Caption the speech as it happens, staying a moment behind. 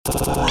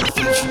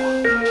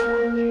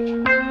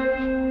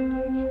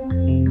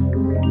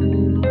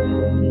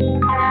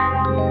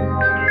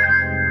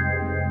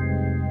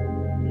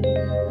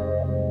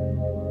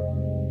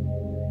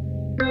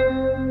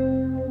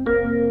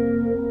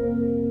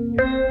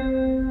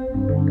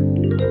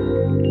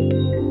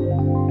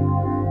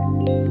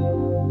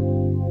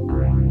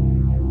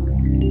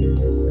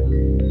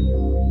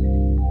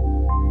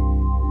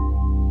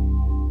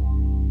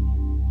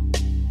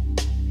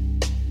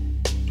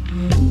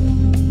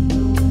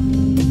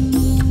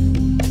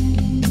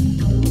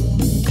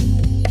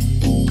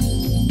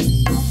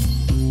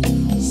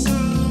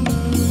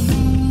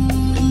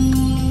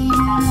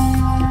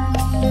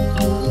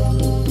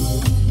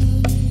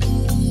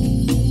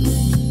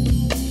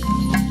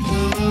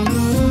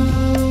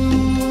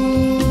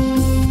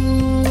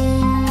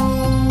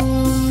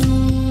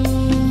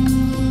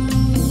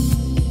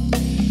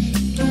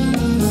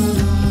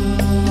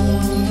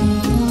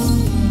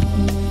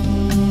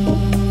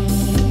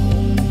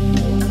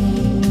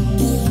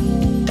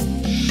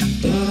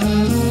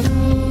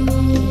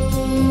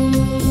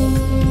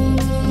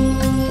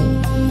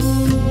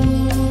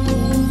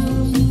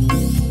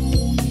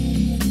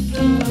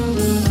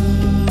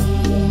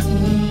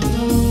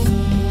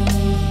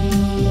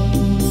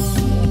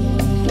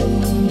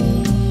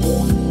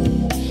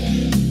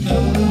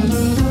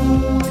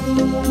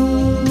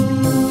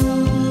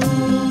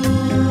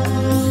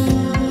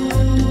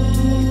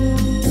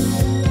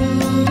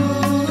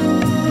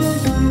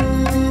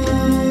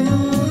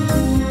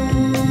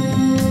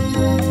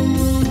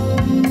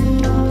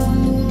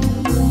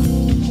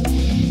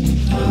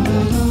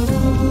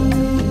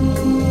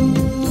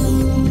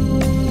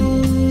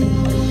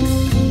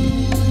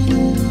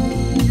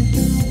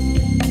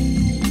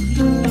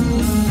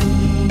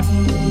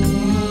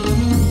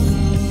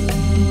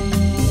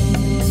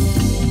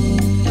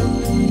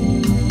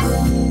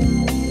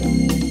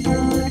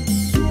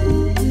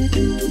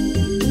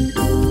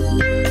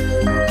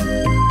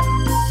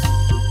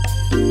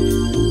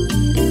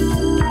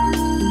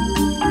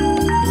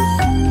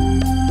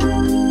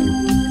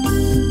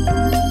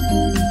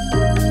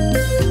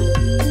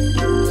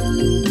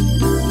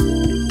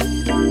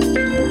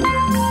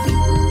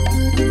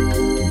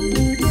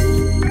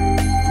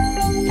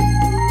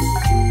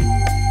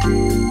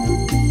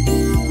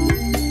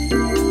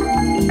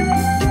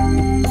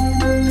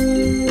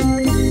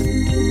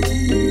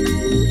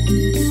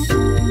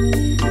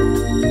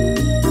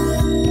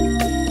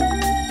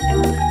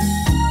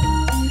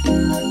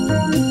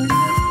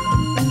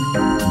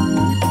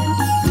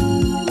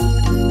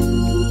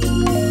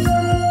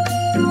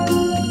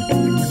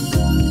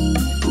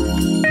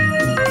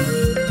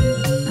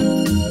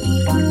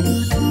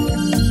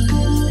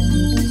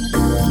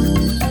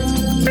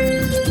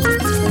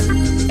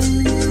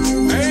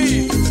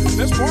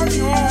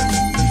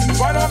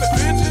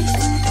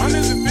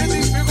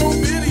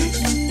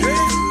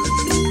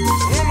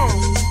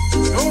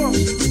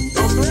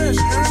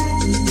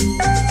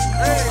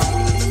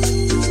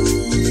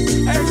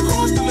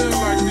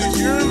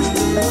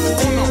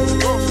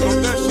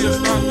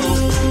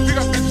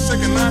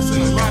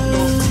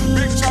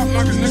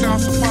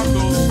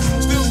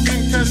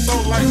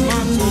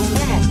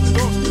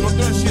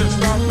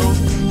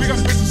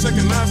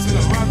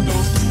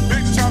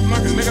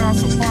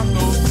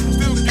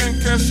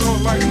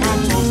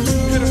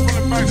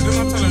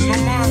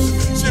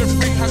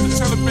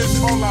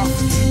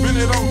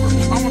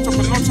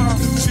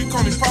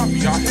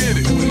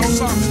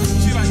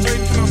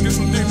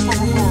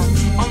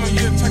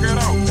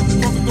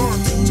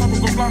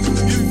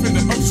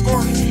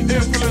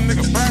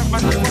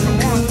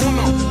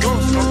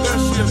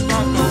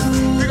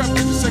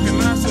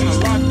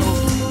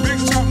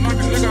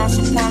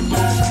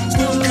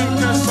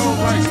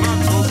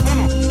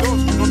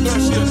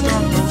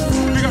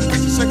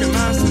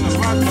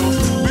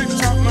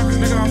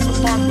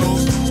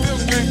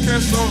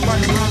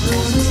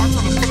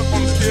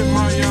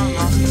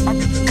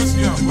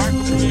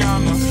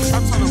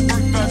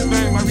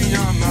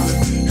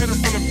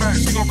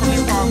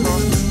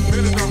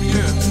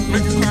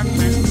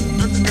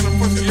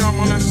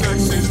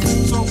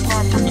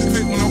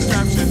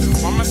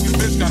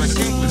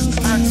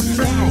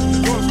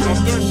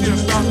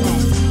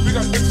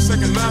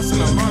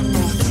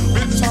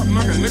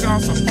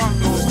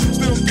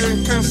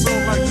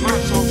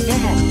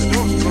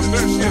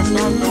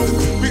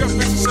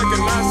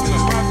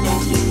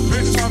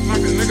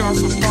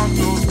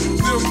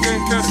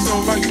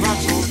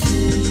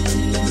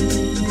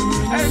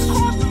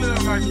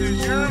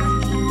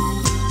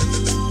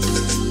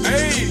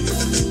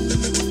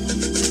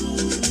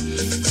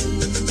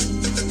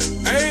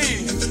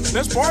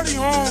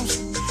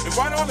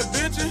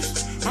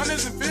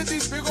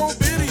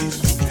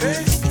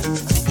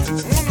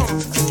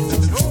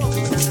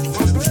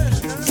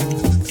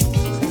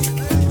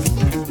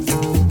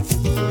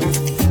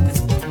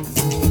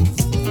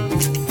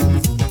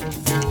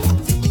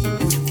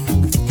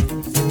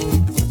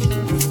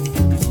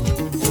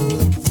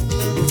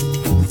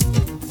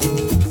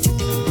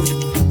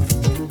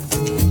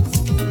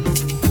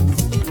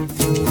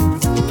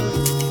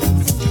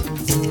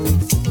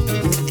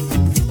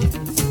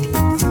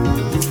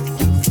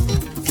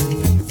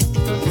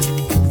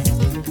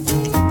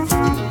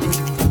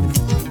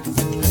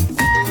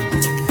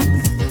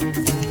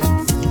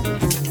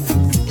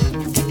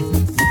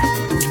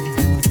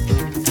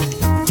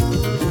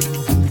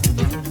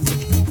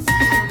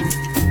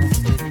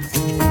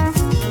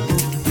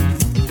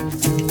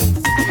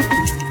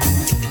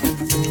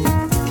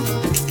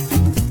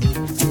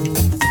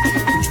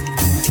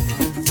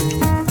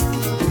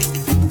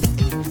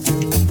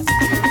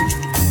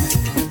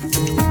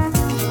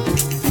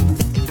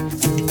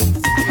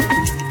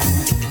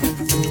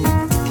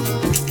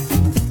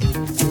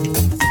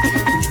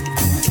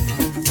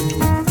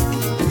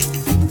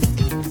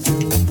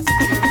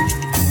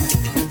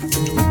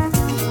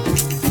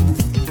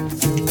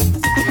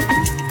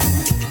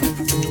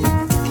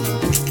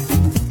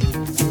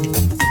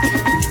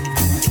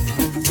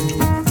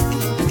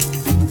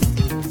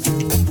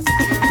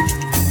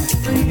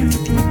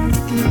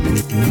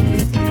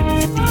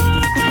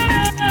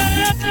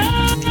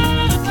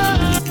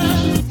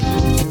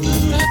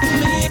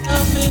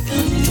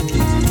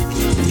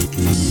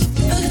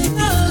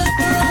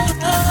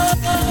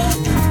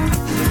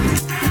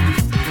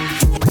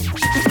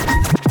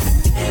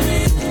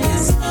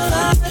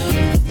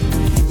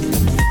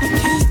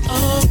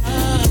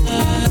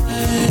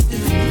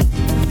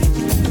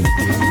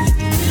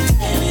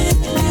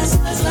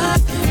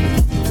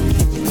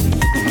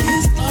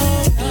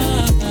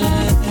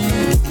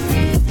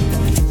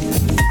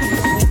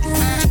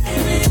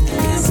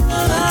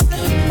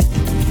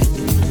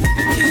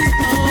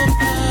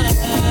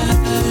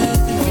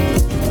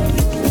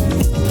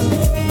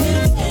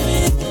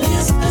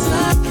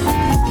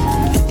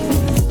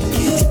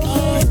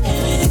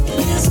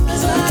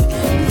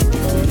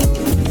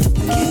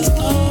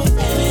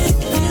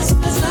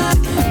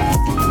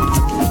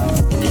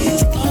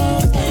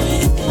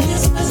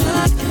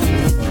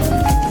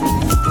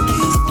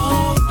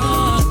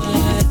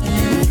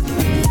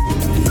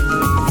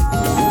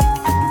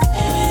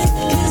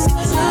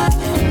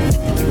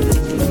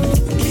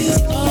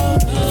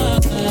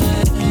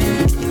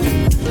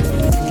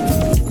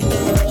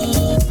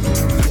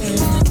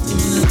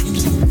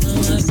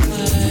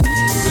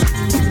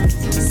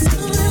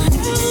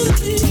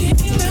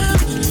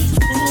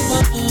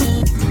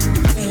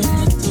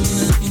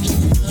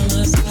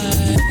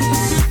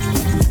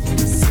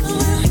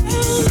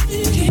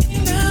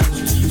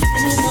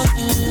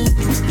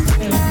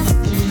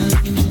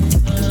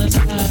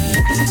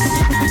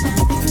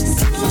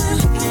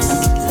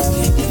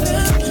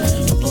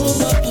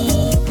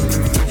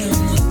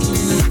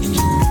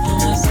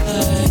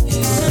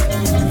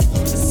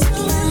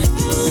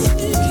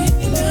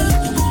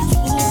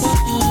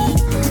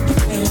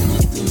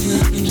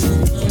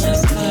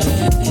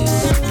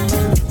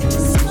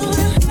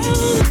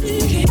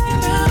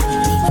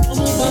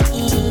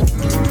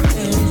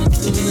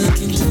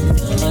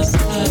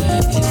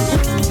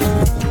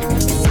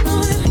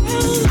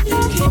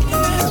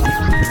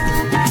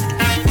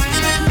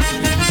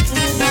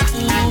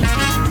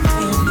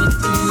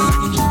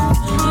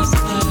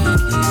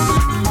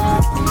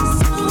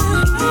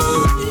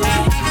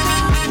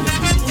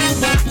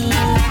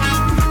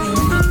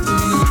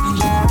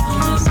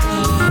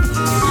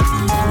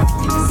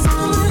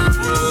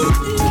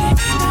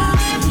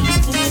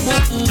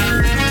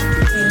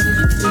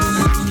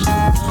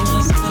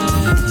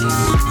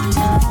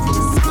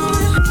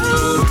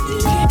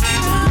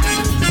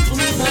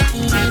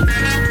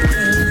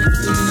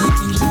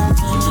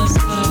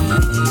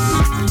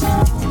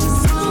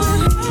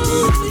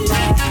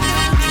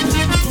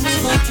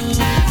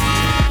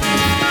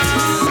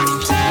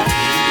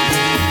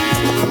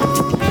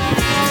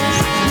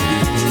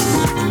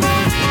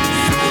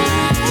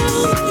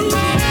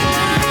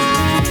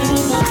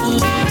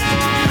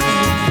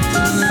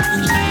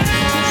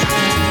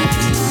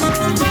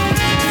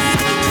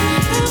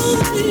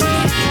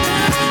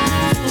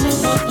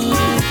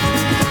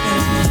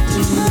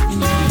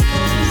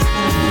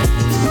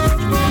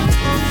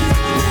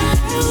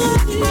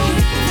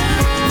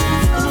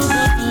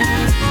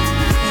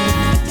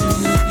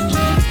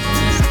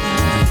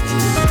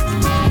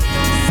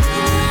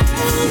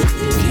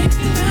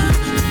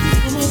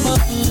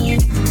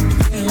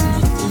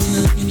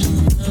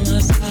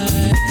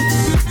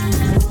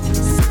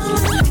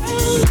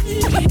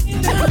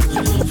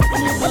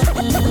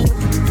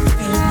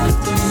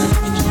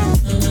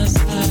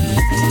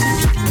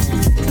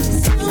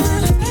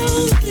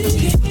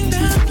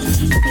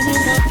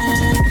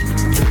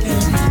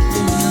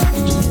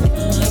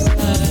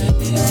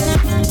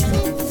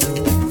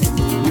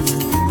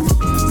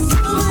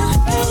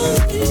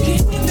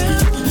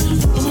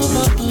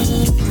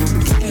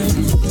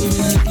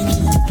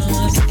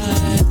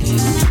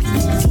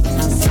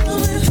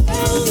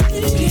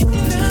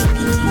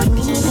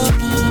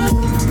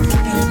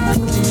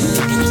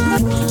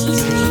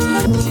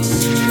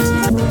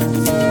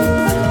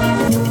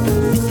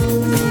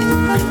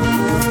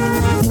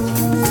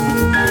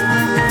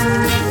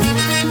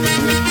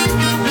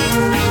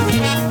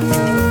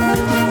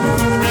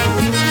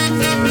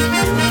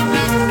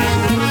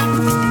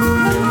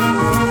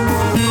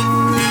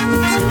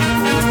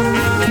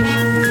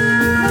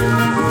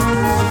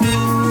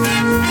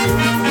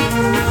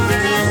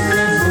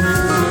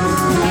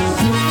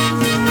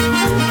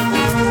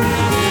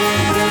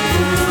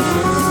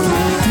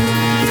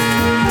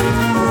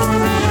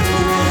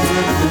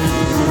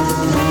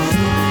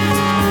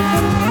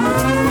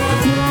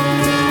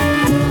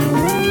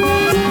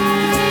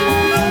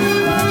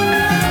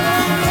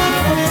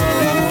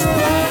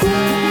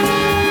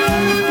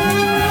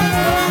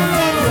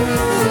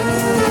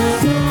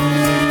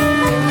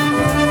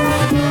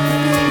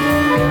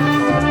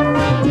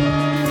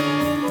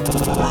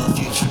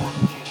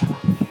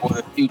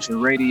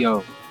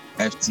Radio,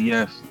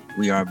 FTF.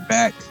 We are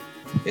back.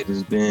 It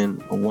has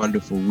been a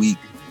wonderful week.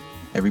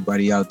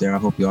 Everybody out there, I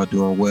hope y'all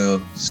doing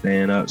well,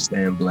 staying up,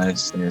 staying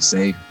blessed, staying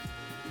safe,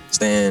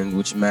 staying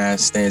with your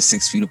mask, staying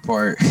 6 feet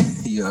apart,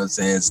 you know what I'm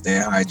saying,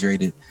 staying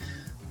hydrated.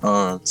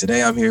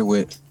 Today I'm here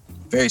with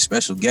very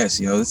special guests,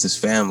 this is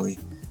family.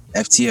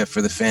 FTF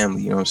for the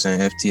family, you know what I'm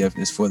saying? FTF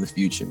is for the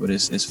future, but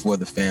it's for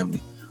the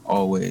family,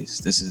 always.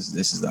 This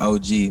is the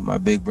OG, my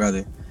big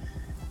brother,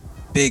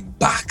 Big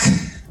Bach.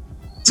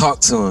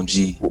 Talk to him,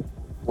 G.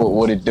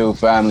 What it do,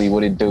 family?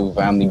 What it do,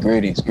 family?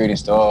 Greetings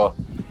to all.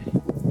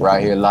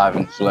 Right here, live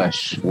in the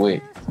flesh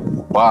with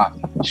Bach,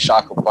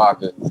 Shaka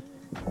Baka,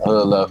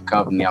 HoodLove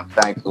Company. I'm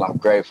thankful. I'm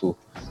grateful.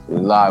 We're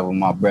live with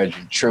my brother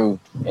True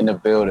in the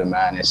building,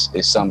 man. It's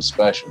something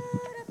special,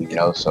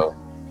 So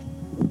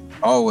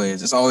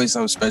it's always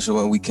something special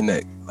when we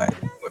connect.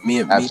 Like with me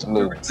and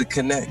to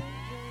connect.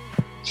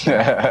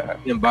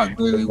 And Bach,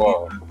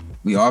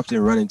 we often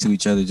run into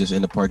each other just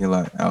in the parking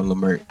lot out in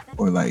Leimert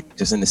or like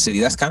just in the city.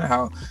 That's kind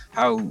of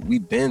how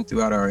we've been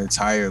throughout our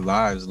entire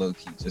lives, low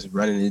key, just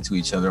running into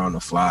each other on the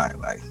fly,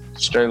 like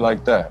straight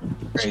like that.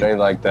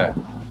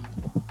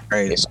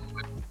 Great. It's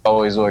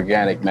always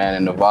organic, man,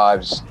 and the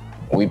vibes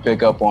we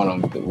pick up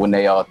on them when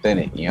they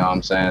authentic. You know what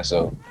I'm saying?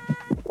 So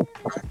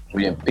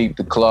we can peep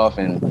the cloth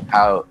and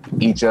how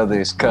each other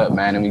is cut,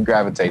 man, and we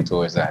gravitate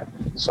towards that.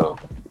 So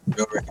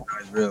real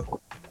recognize real.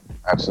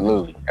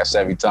 Absolutely, that's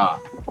every time.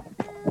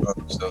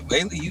 So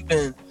lately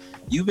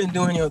you've been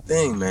doing your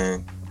thing,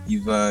 man.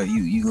 You've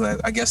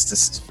I guess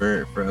this is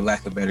for a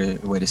lack of a better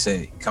way to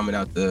say it, coming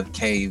out the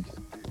cave.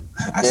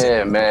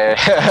 Man.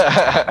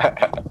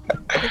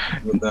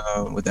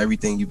 with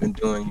everything you've been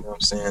doing, you know what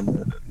I'm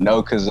saying?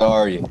 No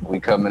Kazaria, we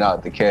coming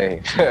out the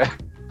cave.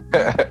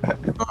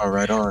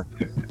 Right on.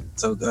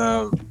 So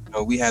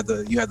you had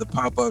the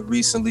pop up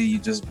recently. You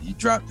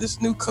dropped this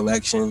new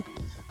collection.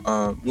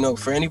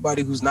 For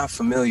anybody who's not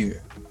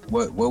familiar,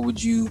 what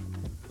would you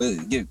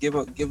give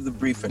the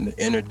brief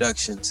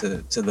introduction to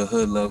the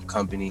HoodLove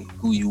Company,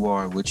 who you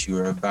are, what you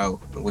are about,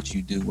 what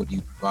you do, what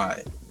you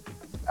provide?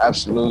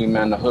 Absolutely,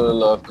 man. The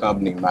HoodLove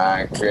Company,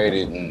 man,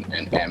 created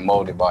and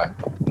molded by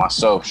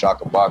myself,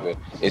 Shaka Baka.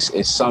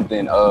 It's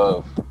something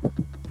of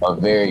a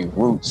very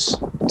roots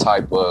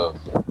type of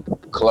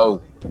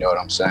clothing. You know what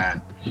I'm saying?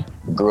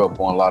 Grew up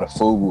on a lot of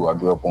FUBU. I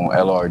grew up on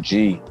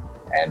LRG,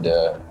 and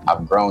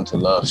I've grown to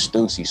love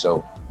Stussy.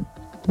 So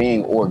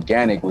being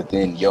organic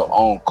within your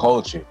own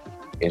culture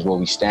is what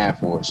we stand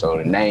for. So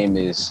the name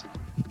is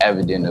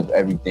evident of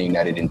everything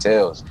that it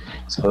entails.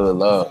 It's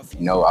HoodLove.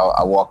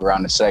 I walk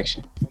around the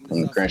section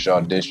from the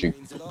Crenshaw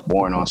district,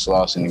 born on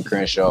Slauson and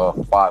Crenshaw,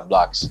 5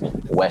 blocks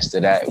west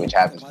of that, which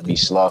happens to be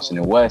Slauson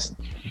and West.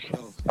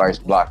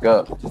 First block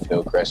up,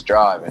 Hillcrest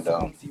Drive.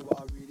 And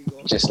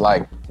just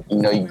like,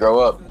 you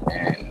grow up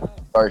and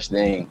first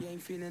thing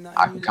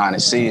I can kind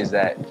of see is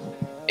that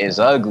it's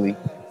ugly.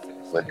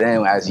 But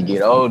then as you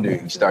get older,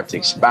 you start to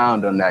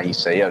expound on that. You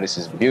say, yo, this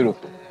is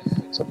beautiful.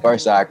 So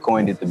first I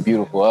coined it the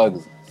beautiful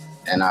ugly.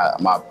 And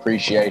my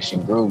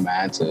appreciation grew,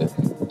 man, to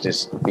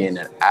just being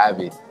an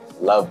avid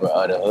lover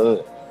of the hood.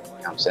 You know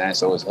what I'm saying?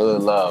 So it's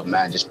HoodLove,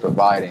 man, just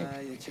providing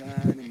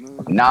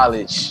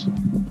knowledge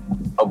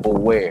of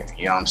wear.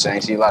 You know what I'm saying?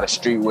 You see a lot of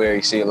streetwear,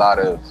 you see a lot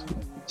of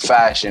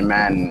fashion,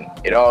 man.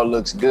 It all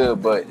looks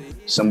good, but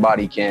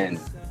somebody can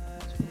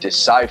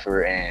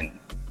decipher and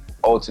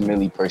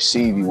ultimately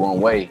perceive you one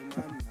way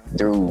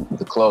through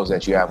the clothes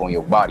that you have on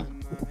your body.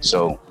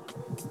 So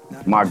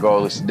my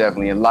goal is to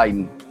definitely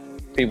enlighten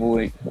people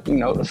with,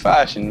 the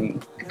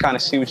fashion, kind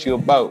of see what you're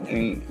about.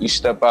 And you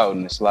step out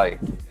and it's like,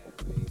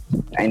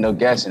 ain't no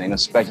guessing, ain't no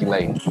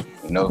speculating,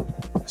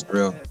 That's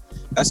real.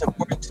 That's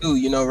important too.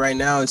 Right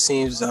now it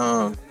seems,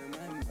 in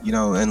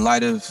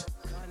light of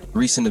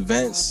recent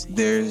events,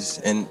 there's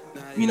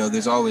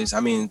always,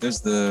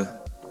 there's the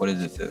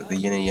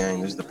yin and yang,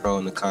 there's the pro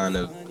and the con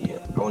of,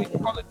 I won't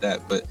even call it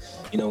that, but,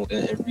 in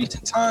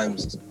recent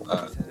times,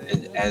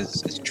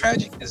 as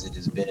tragic as it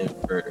has been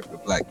for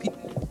Black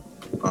people,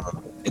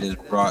 it has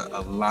brought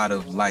a lot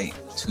of light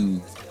to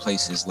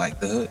places like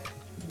the hood.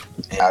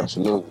 And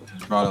absolutely.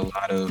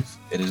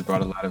 It has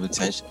brought a lot of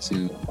attention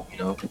to,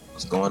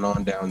 what's going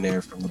on down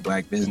there, from the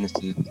Black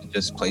businesses to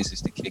just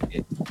places to kick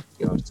it,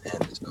 you know what I'm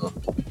saying? So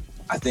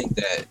I think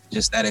that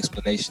just that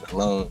explanation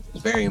alone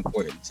is very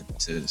important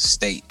to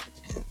state.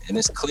 And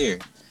it's clear.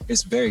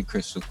 It's very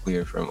crystal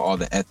clear from all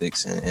the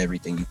ethics and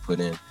everything you put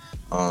in.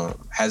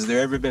 Has there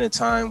ever been a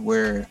time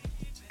where,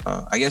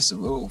 I guess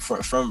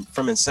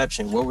from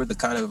inception, what were the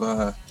kind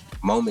of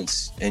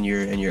moments in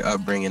your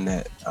upbringing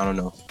that, I don't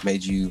know,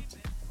 made you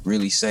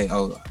really say,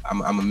 oh, I'm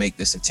gonna make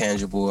this a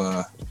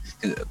tangible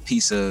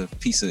piece of,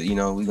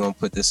 we're gonna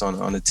put this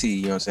on a tee,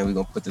 you know what I'm saying? We're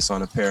gonna put this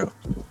on apparel.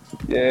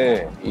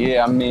 Yeah.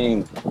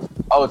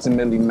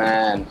 Ultimately,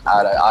 man,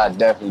 I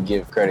definitely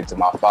give credit to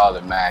my father,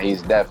 man.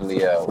 He's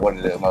definitely one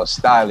of the most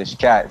stylish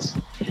cats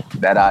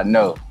that I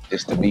know,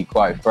 just to be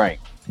quite frank.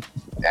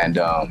 And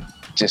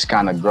just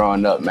kind of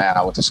growing up, man,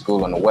 I went to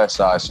school on the west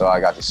side, so I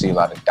got to see a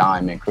lot of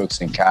Diamond, Crooks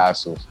and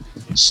Castles,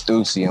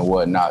 Stussy and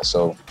whatnot.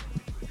 So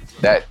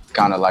that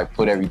kind of like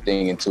put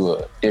everything into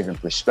a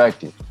different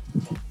perspective,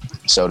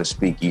 so to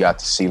speak. You got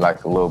to see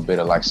like a little bit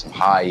of like some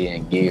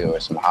high-end gear or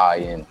some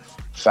high-end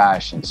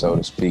fashion, so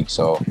to speak.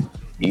 So,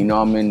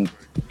 I'm in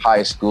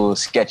high school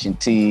sketching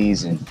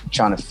tees and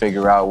trying to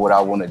figure out what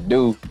I want to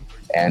do.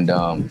 And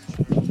I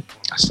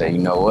said, you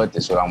know what,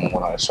 this is what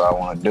I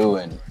want to do.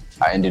 And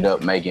I ended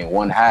up making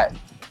one hat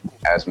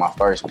as my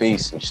first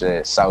piece, which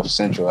said South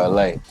Central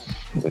LA,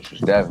 which was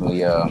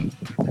definitely a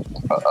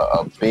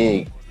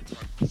big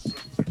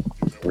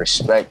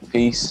respect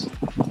piece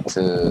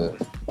to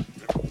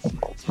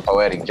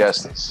poetic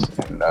justice.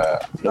 And I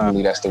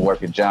believe that's the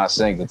work of John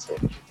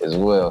Singleton as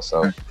well.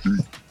 So,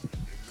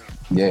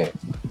 yeah,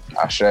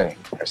 Ashe,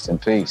 rest in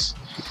peace.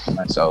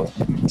 So,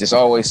 just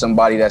always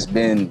somebody that's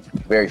been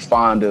very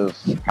fond of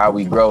how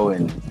we grow,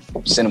 and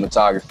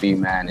cinematography,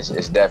 man, is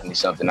definitely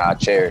something I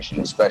cherish, and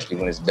especially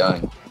when it's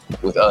done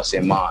with us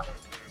in mind.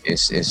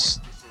 It's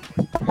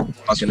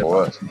talking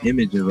for about us. the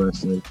image of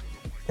us,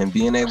 and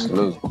being able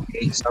Absolutely. to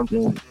create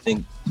something,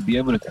 to be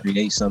able to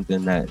create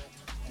something that,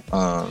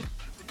 I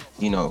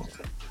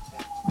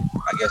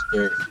guess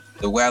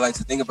the way I like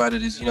to think about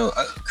it is,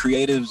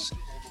 creatives,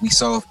 we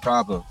solve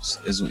problems.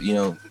 Is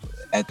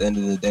at the end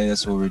of the day,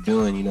 that's what we're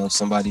doing.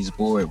 Somebody's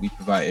bored, we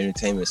provide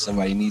entertainment.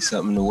 Somebody needs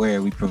something to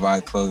wear, we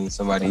provide clothing.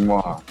 Somebody, Come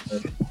on.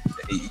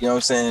 you know what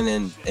I'm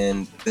saying?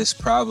 And this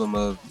problem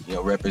of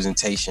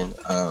representation,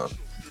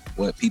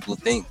 what people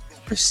think,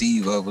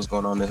 perceive of what's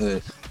going on in the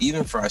hood,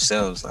 even for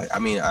ourselves. Like, I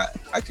mean,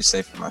 I could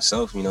say for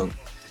myself, and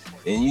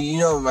you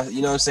know what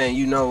I'm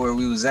saying, where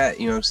we was at,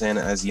 what I'm saying,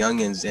 as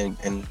youngins,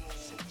 and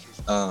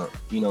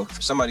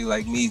for somebody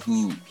like me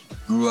who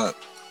grew up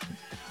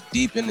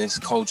deep in this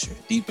culture,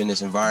 deep in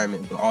this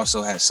environment, but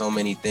also had so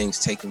many things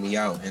taking me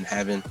out, and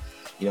having,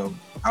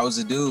 I was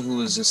a dude who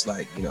was just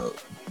like,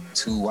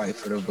 too white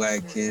for the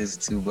black kids,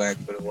 too black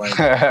for the white.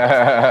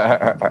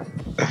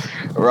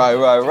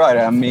 Right.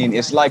 I mean,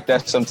 it's like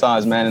that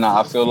sometimes, man. And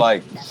I feel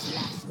like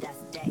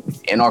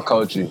in our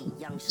culture,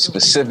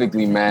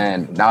 specifically,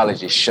 man,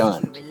 knowledge is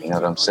shunned. You know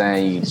what I'm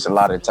saying? It's a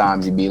lot of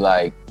times you be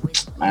like,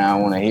 man, I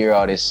want to hear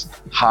all this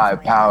high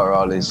power,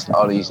 all this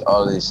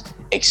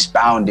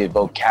expounded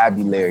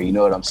vocabulary. You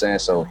know what I'm saying?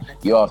 So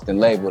you're often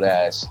labeled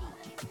as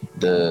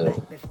the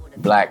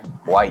black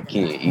white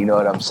kid. You know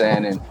what I'm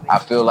saying? And I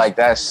feel like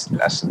that's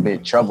a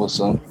bit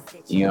troublesome.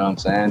 You know what I'm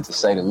saying, to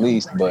say the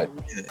least. But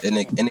and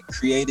it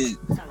created.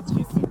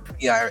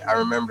 Yeah, I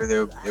remember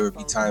there would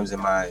be times in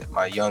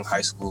my young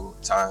high school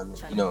time,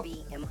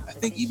 I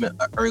think even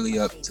early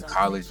up to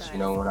college,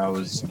 when I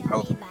would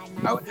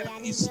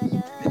have these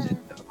visions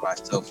of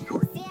myself, to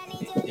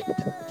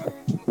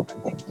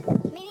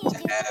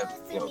have,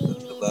 the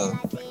love,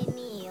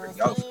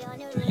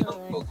 like, for the young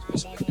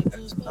folks,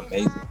 that's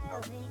amazing,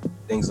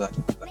 things like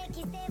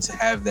to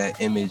have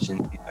that image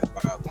and be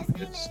like, wow,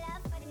 because,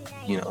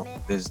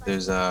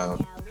 there's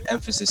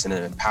emphasis and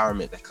an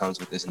empowerment that comes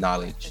with this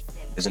knowledge.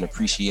 There's an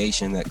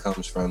appreciation that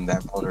comes from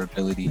that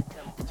vulnerability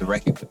to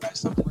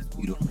recognize something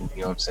beautiful.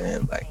 You know what I'm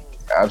saying? Like,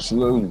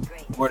 absolutely,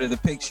 part of the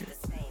picture.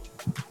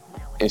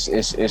 It's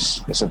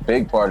a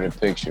big part of the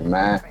picture,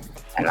 man.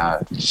 And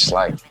I just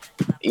like,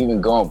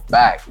 even going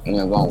back,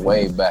 going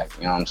way back,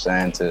 you know what I'm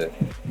saying, to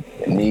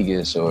the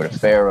Negus or the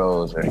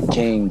pharaohs or the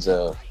kings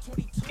of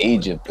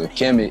Egypt or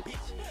Kemet.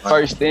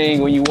 First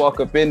thing when you walk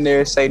up in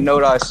there, say know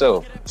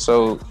thyself.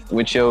 So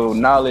with your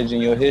knowledge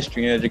and your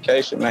history and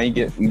education, man,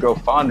 you grow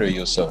fonder of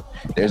yourself.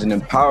 There's an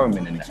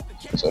empowerment in that.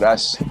 So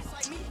that's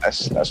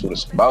what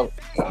it's about.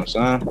 You know what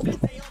I'm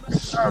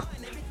saying?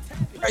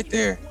 Right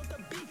there.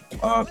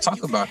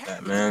 Talk about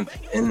that, man.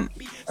 And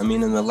I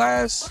mean, in the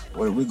last,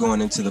 we're going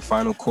into the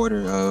final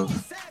quarter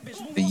of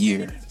the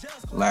year,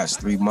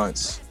 last 3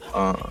 months.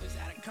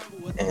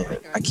 And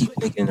I keep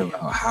thinking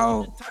about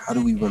how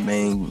do we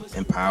remain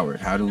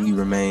empowered? How do we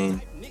remain,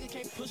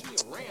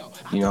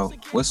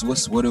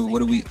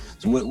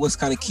 what's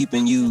kind of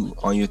keeping you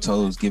on your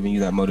toes, giving you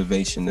that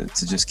motivation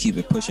to just keep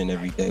it pushing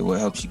every day? What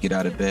helps you get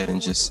out of bed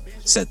and just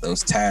set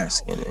those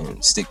tasks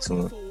and stick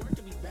to them?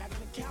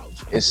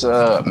 It's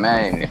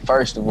man,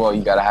 first of all,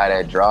 you gotta have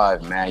that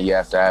drive, man. You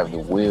have to have the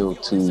will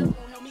to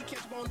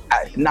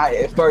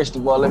first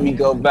of all, let me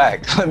go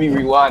back. Let me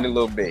rewind a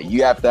little bit.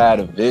 You have to have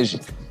a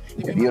vision.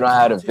 If you don't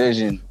have a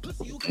vision,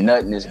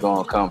 nothing is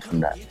gonna come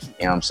from that. You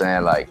know what I'm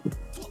saying? Like,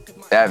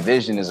 that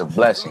vision is a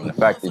blessing. The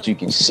fact that you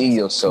can see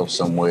yourself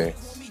somewhere,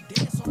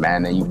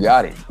 man, then you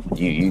got it.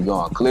 You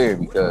going clear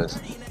because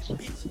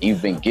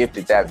you've been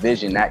gifted that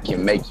vision that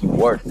can make you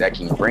work, that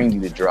can bring you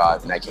the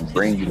drive, and that can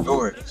bring you the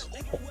yours.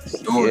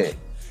 Yeah,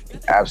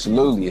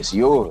 absolutely, it's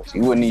yours.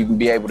 You wouldn't even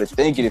be able to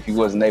think it if you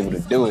wasn't able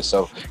to do it.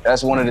 So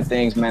that's one of the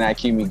things, man, that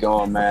keep me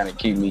going, man, and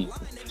keep me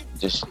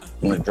just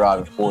on the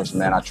driving force,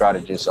 man. I try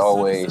to just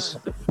always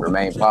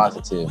remain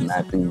positive,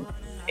 man, through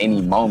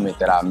any moment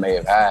that I may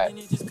have had.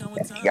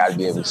 You got to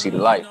be able to see the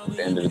light at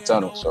the end of the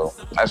tunnel. So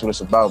that's what it's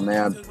about,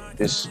 man.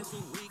 Just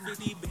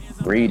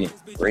reading,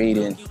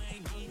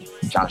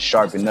 trying to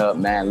sharpen up,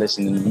 man,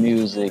 listening to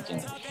music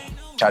and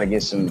try to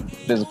get some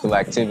physical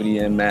activity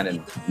in, man,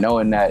 and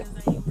knowing that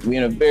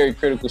we're in a very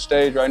critical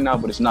stage right now,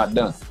 but it's not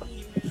done.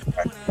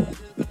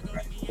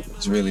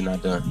 It's really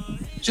not done.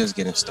 Just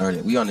getting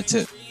started. We on the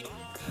tip.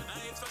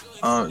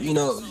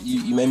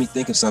 You made me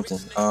think of something.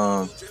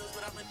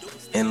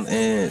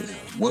 And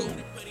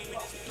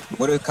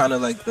what are kind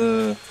of like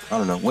I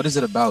don't know, what is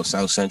it about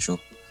South Central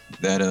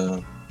that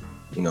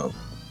you know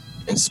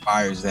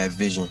inspires that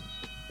vision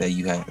that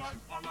you have?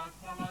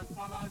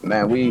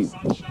 Man,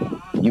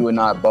 you and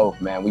I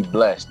both, man, we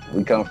blessed.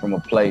 We come from a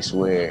place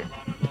where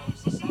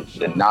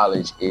the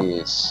knowledge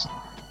is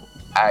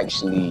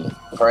actually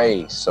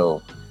praised.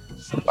 So,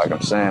 like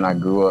I'm saying, I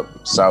grew up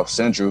South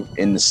Central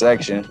in the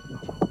section,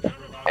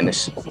 and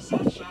it's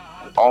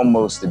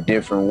almost a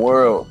different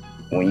world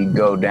when you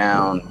go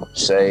down,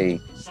 say,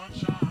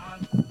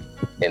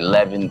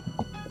 11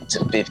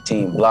 to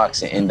 15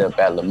 blocks and end up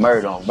at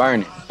Leimert on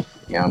Vernon.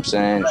 You know what I'm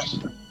saying?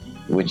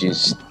 Which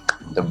is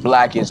the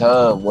blackest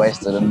hub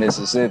west of the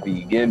Mississippi,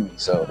 you get me?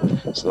 So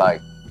it's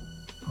like,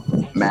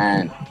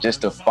 man,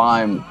 just to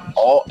find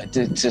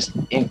to just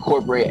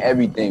incorporate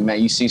everything, man.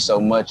 You see so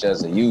much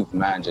as a youth,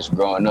 man, just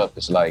growing up.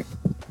 It's like,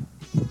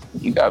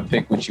 you gotta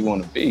pick what you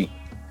wanna be.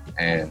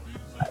 And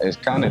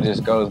it kind of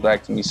just goes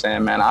back to me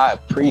saying, man, I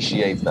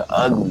appreciate the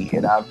ugly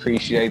and I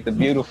appreciate the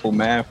beautiful,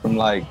 man, from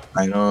like,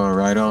 Right on,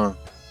 right on.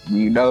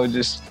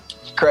 just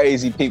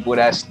crazy people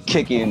that's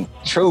kicking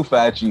truth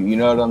at you, you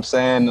know what I'm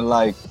saying? And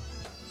like,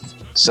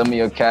 some of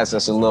your cats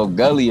that's a little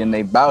gully and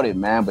they bout it,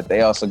 man, but they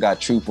also got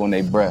truth on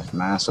their breath,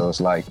 man. So it's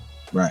like,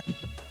 right,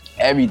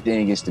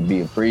 everything is to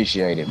be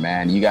appreciated,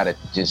 man. You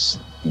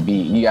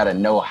gotta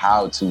know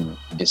how to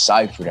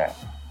decipher that.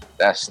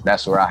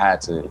 That's where I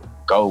had to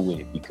go with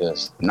it,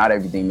 because not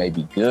everything may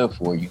be good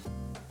for you,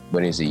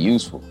 but is it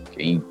useful?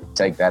 Can you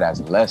take that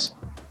as a lesson?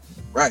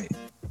 right.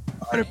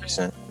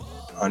 100%,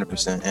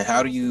 100%. And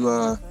how do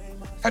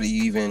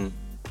you even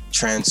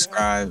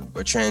transcribe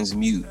or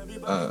transmute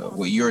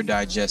what you're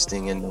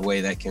digesting in the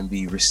way that can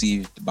be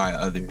received by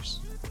others?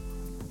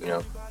 You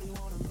know.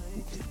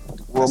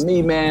 Well,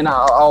 me, man,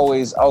 I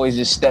always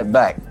just step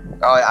back.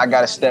 I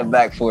gotta step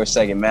back for a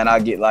second, man. I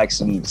get like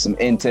some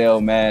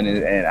intel, man,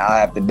 and I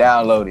have to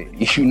download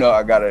it. You know,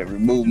 I gotta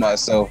remove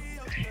myself,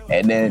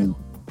 and then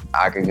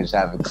I can just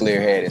have a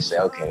clear head and say,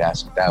 okay,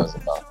 that's what that was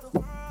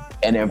about,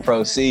 and then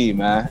proceed,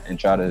 man, and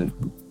try to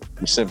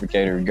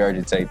reciprocate or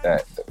regurgitate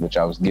that which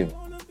I was given.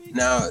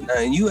 Now,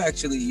 and you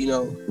actually,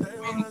 I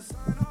mean,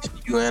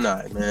 you and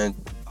I, man,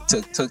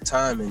 took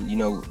time, and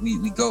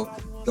we go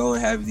and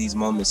have these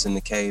moments in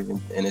the cave,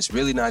 and it's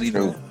really not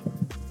even.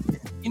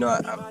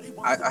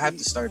 I have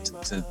to start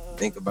to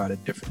think about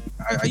it differently.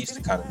 I used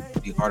to kind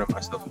of be hard on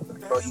myself,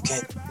 like, bro, you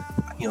can't,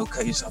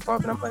 cut yourself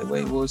off. And I'm like,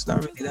 wait, well, it's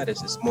not really that.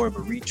 It's more of a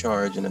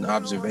recharge and an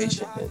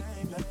observation. And,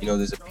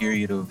 there's a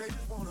period of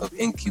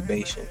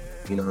incubation.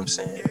 You know what I'm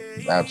saying?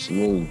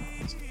 Absolutely.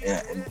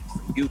 And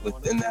for you,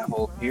 within that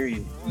whole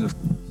period, you have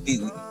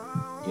completely,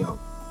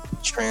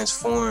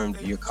 transformed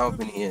your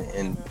company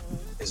and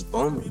it's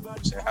booming.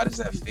 So how does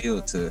that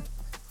feel to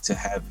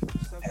have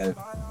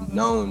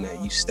known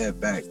that you step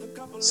back,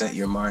 set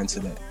your mind to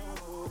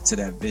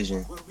that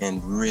vision,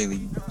 and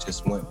really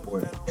just went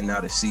for it, and now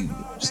to see, you know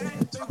what I'm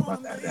saying, talk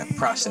about that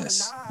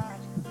process.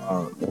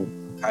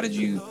 How did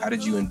you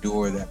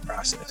endure that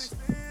process?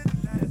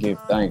 Give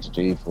thanks,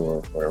 G,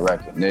 for the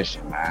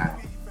recognition,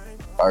 man.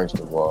 First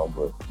of all,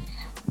 but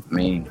I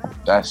mean,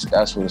 that's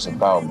what it's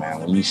about, man.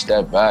 When you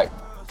step back,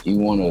 you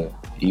wanna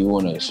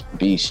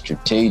be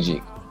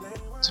strategic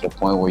to the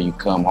point where you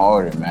come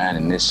harder, man.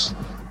 And this,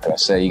 like I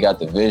said, you got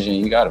the vision,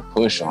 you got to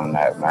push on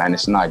that, man.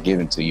 It's not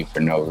given to you for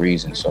no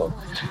reason. So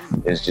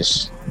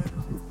it's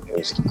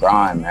the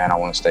grind, man. I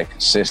want to stay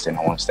consistent.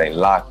 I want to stay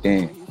locked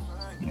in.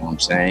 You know what I'm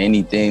saying?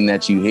 Anything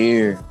that you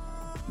hear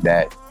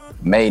that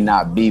may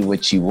not be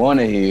what you want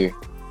to hear,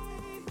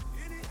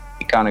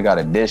 you kind of got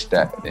to dish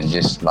that and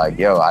just like,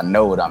 yo, I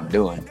know what I'm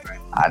doing.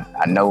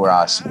 I know where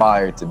I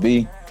aspire to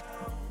be,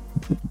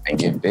 and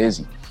get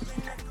busy.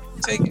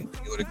 Take it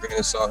with a grain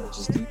of salt and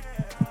just do.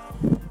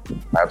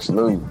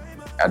 Absolutely.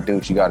 I do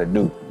what you got to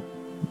do.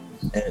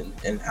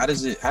 And how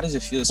does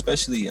it feel?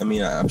 Especially, I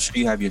mean, I'm sure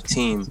you have your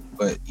team,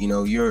 but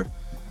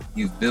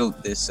you've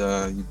built this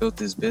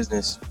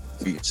business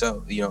for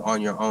yourself,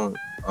 on your own,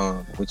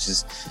 which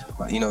is,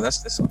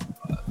 that's a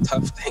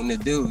tough thing to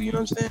do. You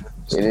know what I'm saying?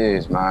 It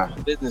is, man.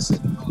 Business is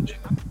culture,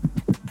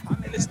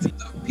 and it's the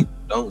stuff people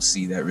don't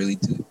see that really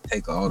do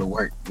take all the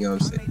work. You know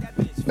what I'm saying?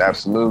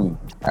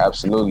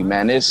 Absolutely,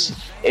 man.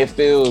 It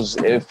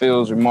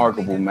feels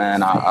remarkable,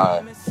 man.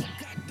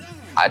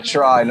 I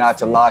try not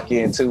to lock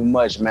in too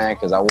much, man,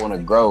 because I want to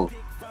grow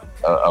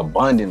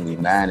abundantly,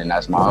 man, and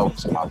that's my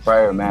hopes and my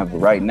prayer, man. But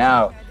right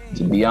now,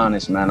 to be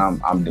honest, man,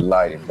 I'm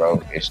delighted,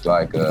 bro. It's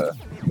like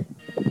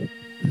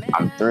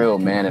I'm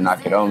thrilled, man, and I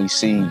could only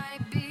see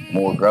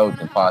more growth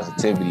and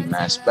positivity,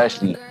 man.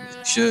 Especially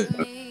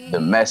the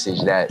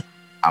message that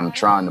I'm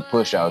trying to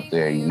push out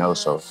there,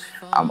 So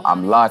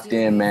I'm locked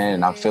in, man,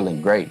 and I'm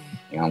feeling great.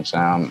 You know what I'm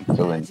saying? I'm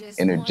feeling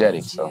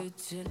energetic, so.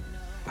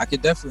 I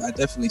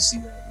definitely see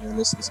that, man.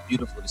 It's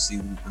beautiful to see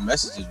the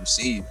messages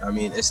received. I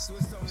mean, it's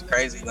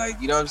crazy. Like,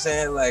 you know what I'm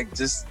saying? Like,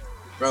 just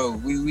bro.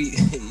 We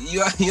you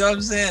know what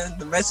I'm saying?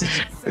 The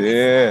message,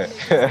 Yeah.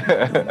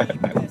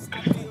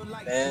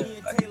 man.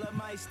 Like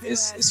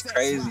it's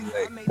crazy.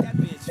 Like,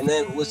 and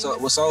then what's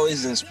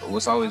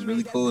always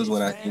really cool is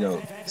when I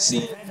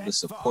seeing the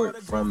support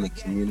from the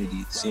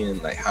community,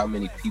 seeing like how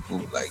many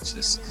people like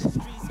just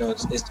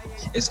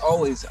it's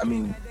always, I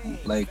mean,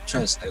 like,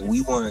 trust, like,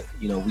 we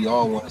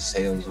all want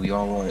sales, we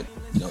all want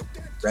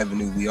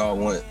revenue, we all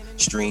want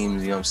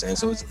streams, you know what I'm saying?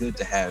 So it's good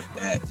to have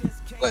that,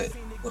 but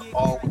what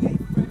always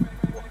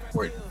more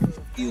important,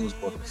 feels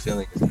more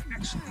fulfilling, is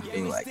actually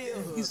being like,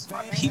 damn, these are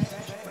my people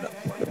showing up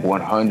for me.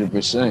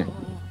 100%.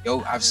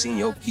 Yo, I've seen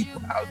your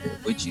people out there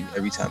with you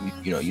every time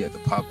you had to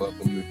pop up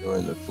when you were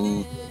doing the food.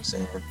 You know what I'm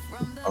saying?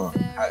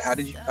 How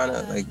did you kind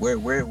of like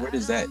where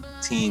does that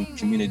team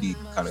community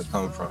kind of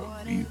come from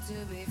for you?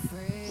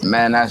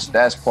 Man, that's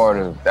part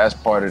of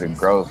the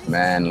growth,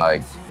 man.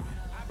 Like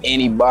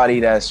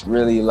anybody that's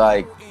really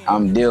like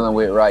I'm dealing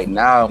with right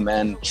now,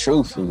 man,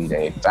 truthfully,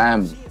 they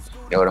family.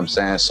 You know what I'm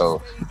saying?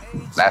 So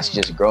that's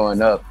just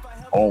growing up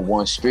on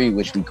one street,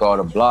 which we call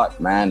the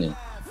block, man. And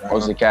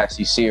most of the cats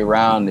you see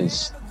around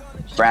is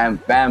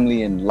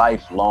family and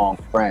lifelong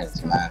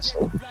friends, man.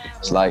 So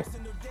it's like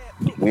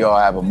we all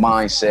have a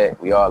mindset.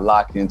 We all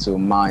locked into a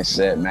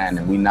mindset, man,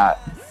 and we not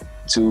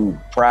too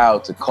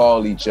proud to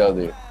call each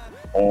other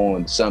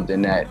on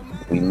something that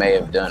we may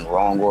have done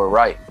wrong or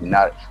right.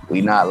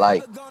 We not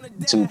like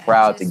too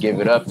proud to give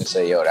it up and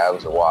say, yo, that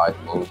was a wise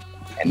move,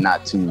 and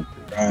not too,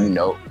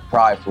 Right.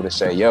 prideful to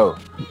say, yo,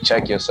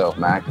 check yourself,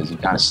 man, because you're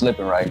kind of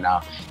slipping right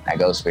now. That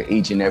goes for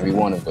each and every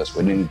one of us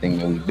with anything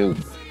that we do.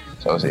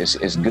 So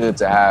it's good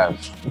to have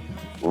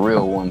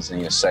real ones in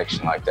your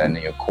section like that, and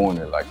in your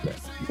corner like that.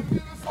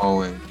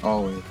 Always,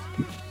 always,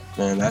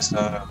 man. That's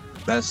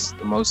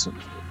the most.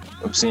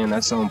 I'm saying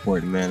that's so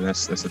important, man.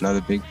 That's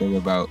another big thing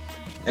about,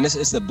 and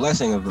it's the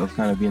blessing of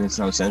kind of being in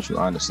South Central.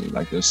 Honestly,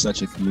 like, there's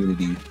such a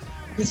community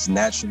that's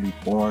naturally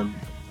formed.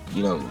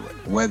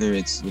 Whether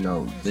it's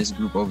this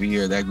group over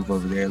here, that group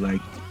over there,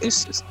 like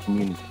it's a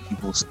community.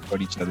 People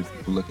support each other.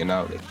 People looking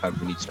out. They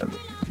covering each other.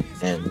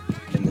 And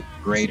in the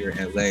greater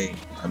LA,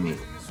 I mean,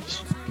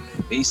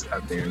 beast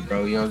out there,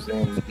 bro. You know what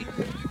I'm saying?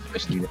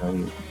 Especially down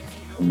here.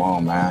 Come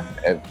on, man.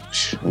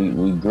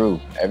 We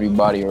grew.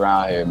 Everybody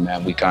around here,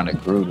 man, we kind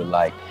of grew to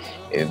like,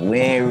 if we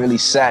ain't really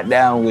sat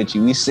down with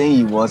you, we seen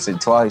you once or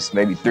twice,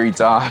 maybe 3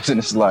 times, and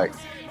it's like,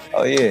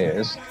 oh yeah,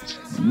 it's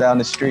down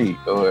the street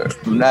or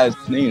from that,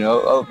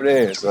 over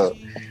there. So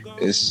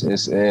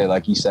it's yeah,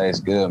 like you say, it's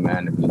good,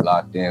 man, to be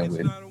locked in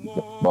with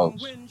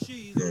folks.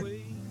 Yeah.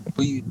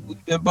 Who you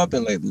been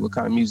bumping lately? What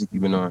kind of music you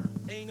been on?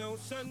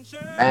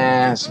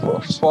 Man, as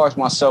far as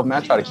myself,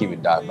 man, I try to keep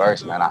it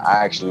diverse, man.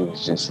 I actually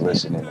was just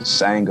listening to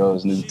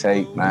Sango's new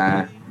tape,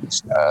 man.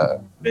 Uh,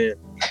 Man,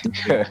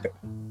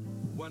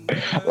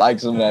 like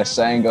some of that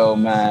Sango,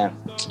 man.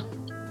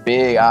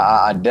 Big,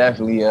 I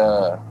definitely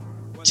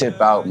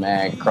tip out,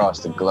 man, across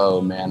the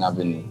globe, man. I've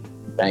been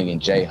banging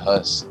J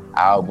Huss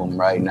album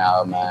right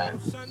now, man.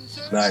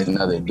 It's nice.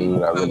 another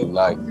dude I really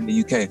like. In the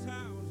UK.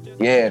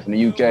 Yeah, from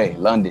the UK,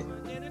 London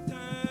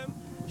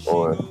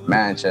or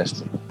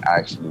Manchester,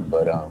 actually.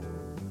 But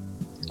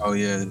Oh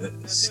yeah,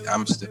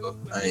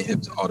 I ain't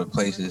hip to all the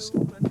places.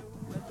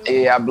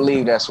 yeah, I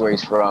believe that's where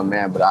he's from,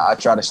 man. But I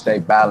try to stay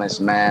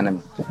balanced, man.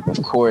 And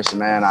of course,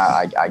 man,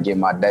 I get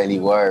my daily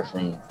word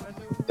from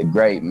the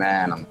great,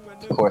 man. Of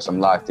course, I'm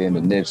locked into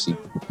Nipsey,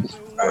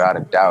 without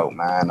a doubt,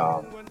 man.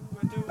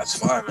 That's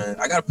fine, man.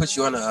 I gotta put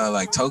you on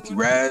like Tokyo,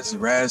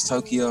 Raz,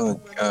 Tokyo,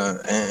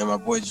 and my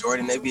boy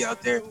Jordan. They be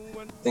out there.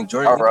 I think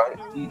Jordan. All right.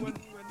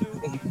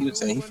 I think he was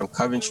saying he's from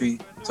Coventry,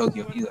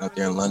 Tokyo. He's out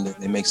there in London.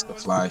 They make some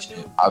fly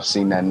shit. I've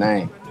seen that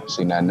name. I've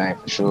seen that name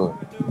for sure.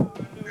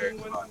 Very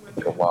fly.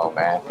 Come on,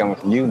 man. Coming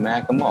from you,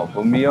 man. Come on,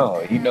 put me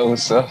on. You know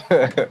what's up.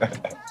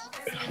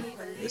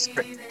 It's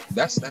crazy.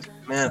 That's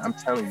man. I'm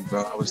telling you,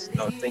 bro. I was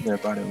thinking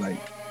about it, like,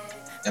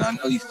 and I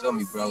know you feel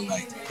me, bro.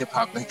 Like, hip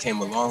hop came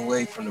a long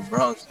way from the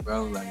Bronx,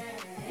 bro. Like,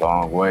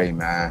 Long way,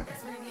 man.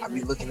 I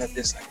be looking at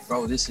this like,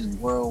 bro, this is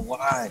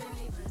worldwide.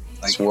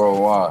 Like, It's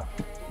worldwide.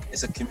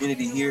 it's a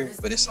community here,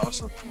 but it's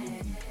also a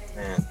community,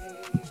 man.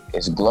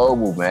 It's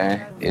global,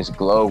 man. It's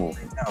global.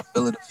 Now,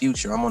 feel of the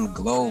future. I'm on the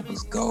globe.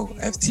 Let's go.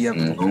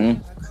 FTF.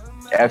 Mm-hmm.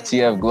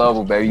 FTF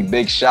Global, baby.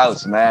 Big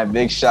shouts, man.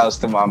 Big shouts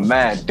to my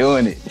man.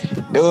 Doing it.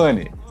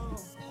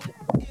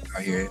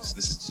 Out here. This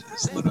is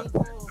just lit up.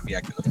 I be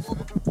acting a fool.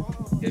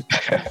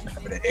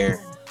 For the air.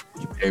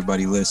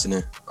 Everybody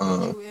listening.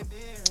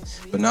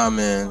 But nah,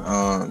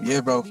 man.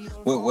 Yeah, bro.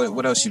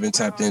 What else you been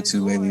tapped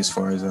into lately as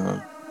far as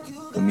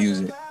the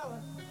music?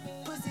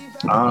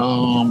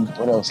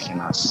 What else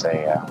can I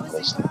say I'm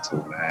listening to,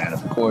 man?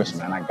 Of course,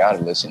 man, I gotta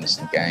listen to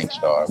some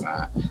Gangstar,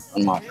 man.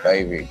 One of my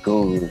favorite,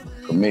 Guru,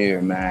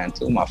 Premier, man.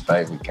 Two of my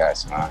favorite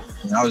cats, man.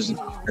 And I had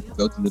to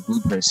go through the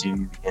Blueprint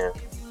series again.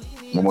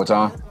 One more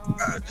time.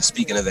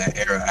 Speaking of that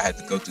era, I had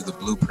to go through the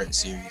Blueprint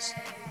series.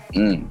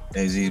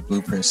 Jay-Z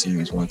Blueprint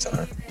series one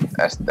time.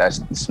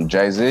 That's some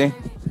Jay-Z.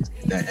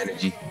 That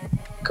energy.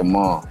 Come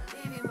on.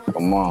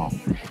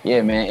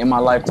 Yeah, man. In my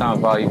lifetime,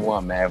 volume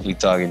one, man. If we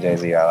talking Jay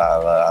Z,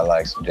 I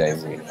like some Jay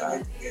Z,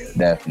 man.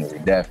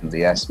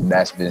 Definitely.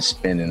 That's been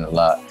spinning a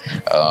lot.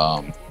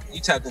 Um, You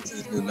tapped into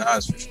this new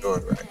Nas for sure,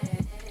 right?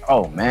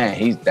 oh man,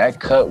 he's that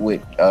cut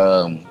with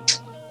Don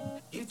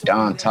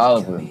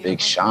Toliver and Big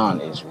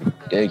Sean is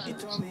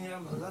ridiculous.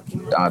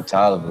 Don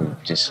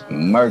Toliver just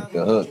murked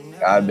the hook.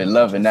 I've been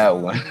loving that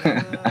one.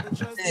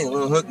 Dang,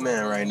 little Hook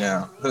Man right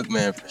now. Hook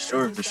Man for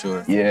sure, for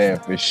sure. Yeah,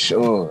 for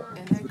sure.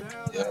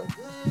 Yeah.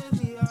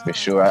 For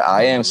sure.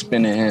 I am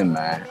spinning him,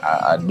 man.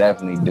 I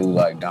definitely do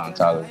like Don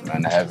Toliver,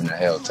 man. The Heaven and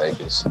Hell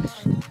takers.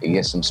 He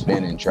gets some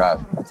spinning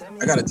traffic.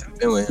 I gotta tap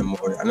in with him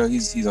more. I know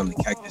he's on the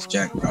Cactus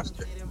Jack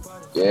roster.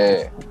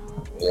 Yeah,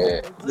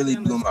 yeah. Really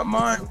blew my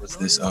mind was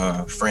this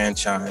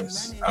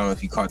franchise. I don't know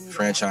if you caught the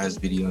franchise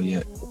video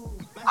yet.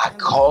 I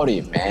caught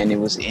it, man. It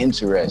was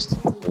interesting.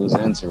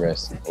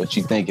 What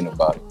you thinking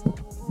about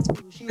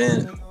it?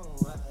 Man,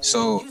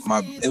 so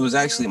it was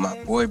actually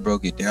my boy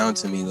broke it down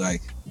to me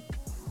like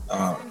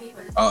uh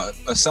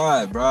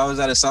Aside, bro. I was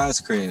at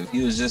Asad's crib.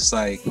 He was just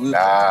like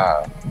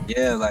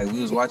yeah, like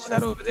we was watching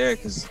that over there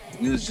because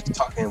we was just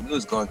talking, we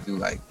was going through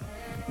like,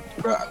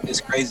 bro,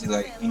 it's crazy.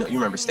 Like, you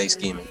remember Stay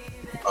Scheming,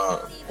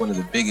 one of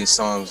the biggest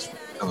songs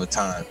of a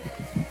time.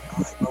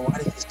 I'm like, bro, why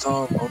did this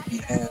song only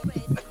have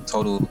like a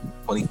total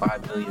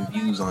 25 million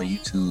views on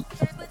YouTube?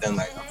 But then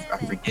like I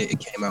forget, it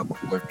came out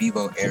before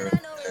Vivo era,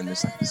 and then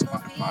there's like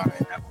Spotify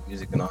and Apple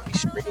Music and all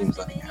these streams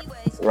like happening.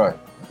 Right.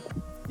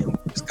 And we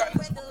just got in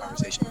this whole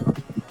conversation about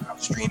how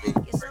streaming,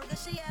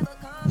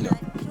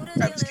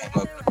 Travis came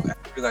up and I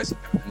realized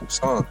he got a new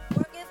song.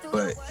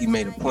 But he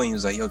made a point. He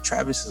was like, "Yo,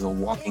 Travis is a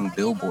walking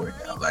billboard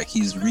now. Like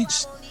he's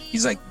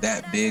like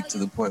that big to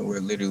the point where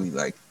literally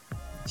like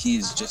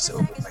he's just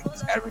like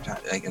he's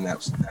advertising. Like, and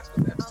that's what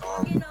that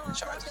song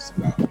franchise is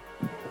about."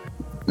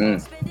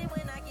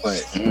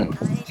 But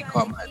what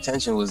caught my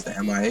attention was the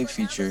MIA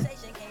feature,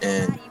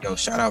 and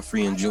shout out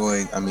Free and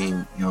Joy. I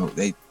mean,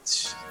 they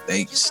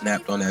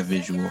snapped on that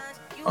visual.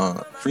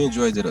 Free and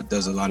Joy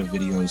does a lot of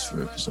videos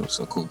for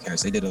some cool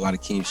cats. They did a lot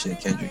of Keem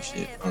shit, Kendrick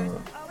shit.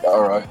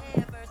 All right.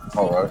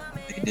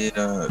 They did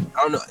I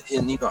don't know,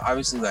 and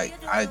obviously like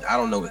I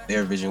don't know what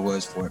their vision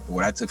was for it, but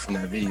what I took from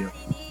that video,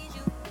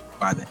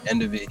 by the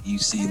end of it you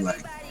see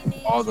like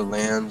all the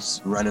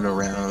lambs running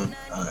around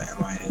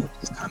MIA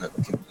just kind of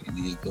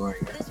completely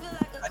ignoring it,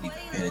 not even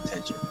paying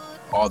attention.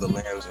 All the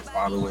lambs are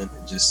following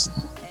and just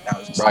that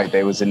was just right,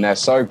 they was in that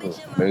circle.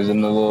 They was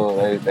in the little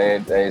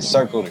they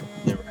circled it.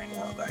 Yeah, right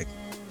now, like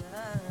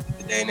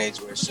the day and age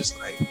where it's just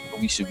like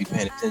we should be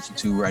paying attention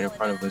to right in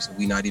front of us, and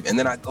we not even. And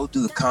then I go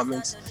through the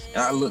comments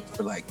and I look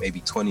for like maybe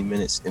 20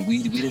 minutes, and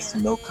we didn't see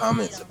no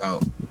comments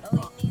about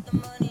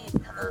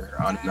her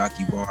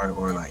Anunnaki bar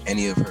or like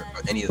any of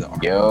the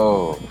art.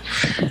 Yo.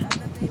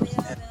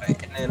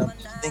 And then I'm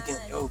just thinking,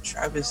 yo,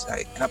 Travis,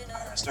 like, and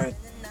I started,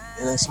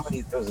 and then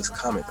there was this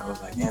comment that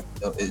was like, man,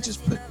 it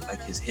just put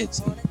like his hits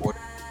in order,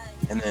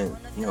 and then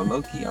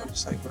low key, I'm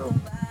just like, bro,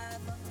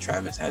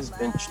 Travis has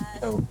been,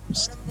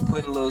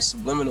 putting little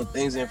subliminal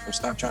things in from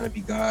Stop Trying to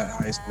Be God,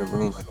 Highest in the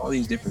Room, like all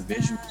these different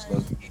visuals,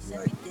 low key,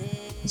 like,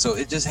 so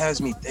it just has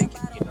me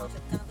thinking, I don't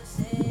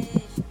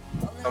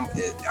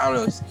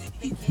know,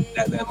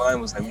 that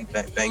line was like, we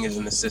bangers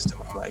in the system.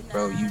 I'm like,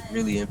 bro, you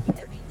really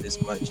implemented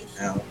this much, and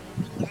now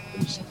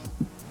there's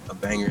a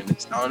banger in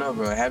this. I don't know,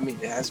 bro. It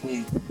has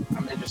me.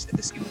 I'm interested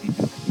to see what he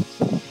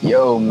do.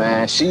 Yo,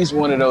 man, she's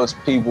one of those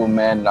people,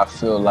 man, that I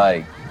feel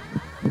like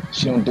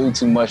she don't do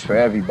too much for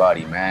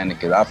everybody, man,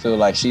 because I feel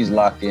like she's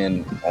locked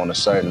in on a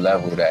certain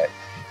level that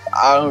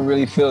I don't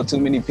really feel too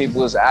many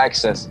people is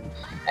accessing.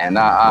 And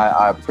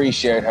I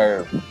appreciate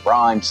her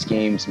rhyme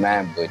schemes,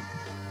 man, but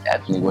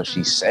definitely what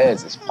she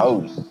says is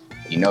potent.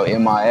 MIA,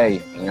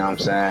 you know what I'm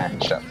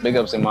saying? Big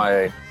ups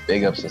MIA,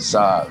 big ups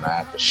Assad,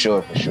 man, for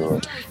sure.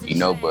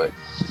 But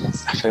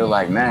I feel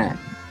like, man,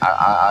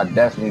 I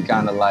definitely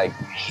kind of like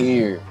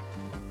hear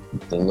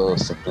the little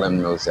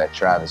subliminals that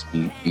Travis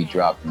be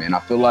dropping, man. I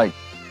feel like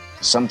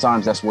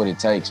sometimes that's what it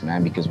takes,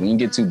 man, because when you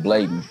get too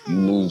blatant, you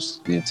lose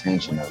the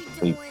attention of the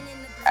people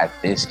at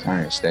this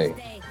current stage.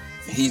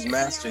 He's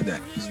mastered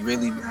that. He's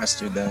really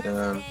mastered that.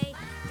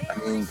 I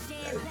mean,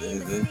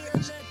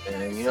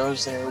 and you know what I'm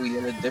saying? We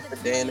in a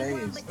different day and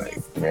age. Like,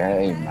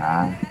 yeah,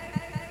 man.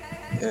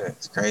 Yeah,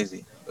 it's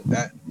crazy. But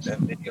that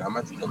video, I'm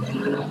about to go back.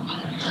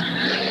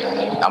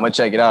 I'm gonna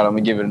check it out. I'm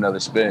gonna give it another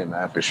spin,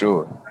 man, for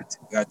sure.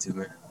 Got to,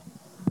 man.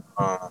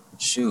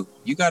 Shoot,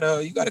 you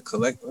gotta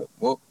collect.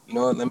 Well, you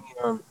know what? Let me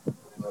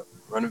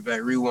run it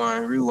back,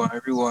 rewind.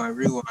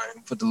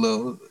 Put the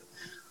little.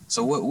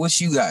 So what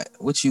you got?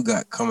 What you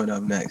got coming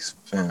up next,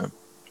 fam?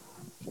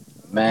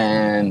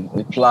 Man,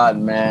 we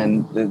plotting,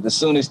 man. The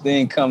soonest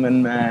thing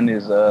coming, man,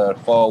 is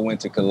fall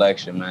winter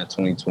collection, man,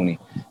 2020.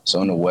 It's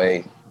on the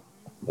way.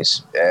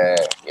 It's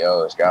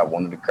got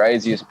one of the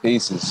craziest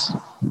pieces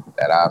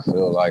that I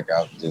feel like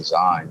I've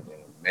designed in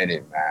a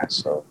minute, man.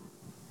 So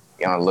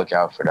be on the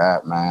lookout for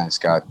that, man. It's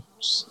got.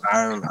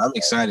 I'm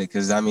excited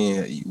because I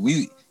mean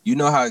you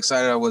know how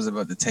excited I was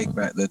about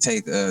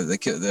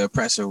the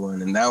oppressor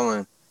one, and that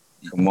one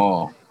Come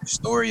on.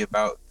 Story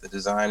about the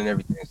design and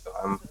everything. So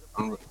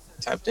I'm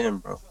tapped in,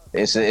 bro.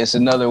 It's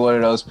another one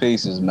of those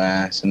pieces,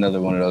 man. It's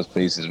another one of those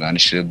pieces, man.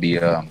 It should be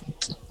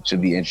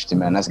interesting,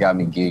 man. That's got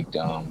me geeked.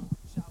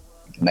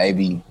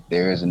 Maybe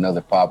there is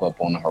another pop up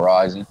on the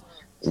horizon.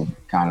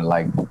 Kind of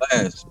like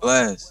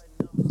Bless.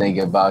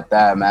 thinking about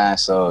that, man.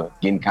 So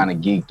getting kind of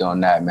geeked on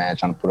that, man.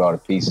 Trying to put all the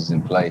pieces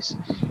in place.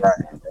 Right.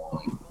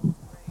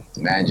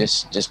 Man,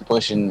 just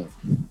pushing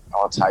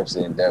all types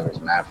of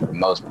endeavors, man. For the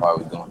most part,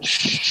 we're gonna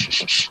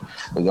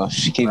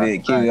keep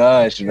it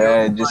hush,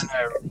 man. Just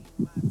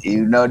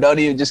don't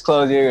even just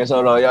close your ears.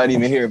 Hold on, y'all didn't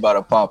even hear about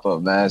a pop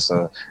up, man.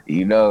 So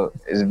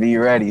just be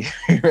ready,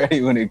 be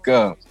ready when it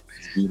comes.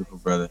 It's beautiful,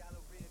 brother.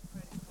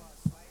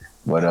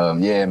 But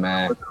yeah,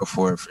 man. Go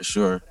for it for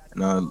sure.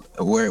 And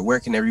where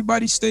can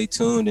everybody stay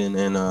tuned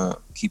and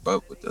keep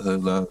up with the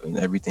Hood Love and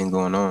everything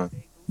going on?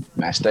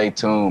 Man, stay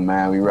tuned,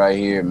 man. We right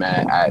here,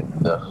 man, at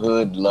the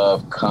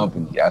HoodLove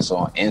Company. That's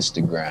on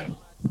Instagram.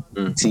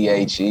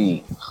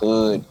 THE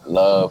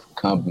HoodLove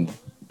Company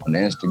on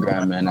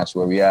Instagram, man. That's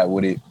where we at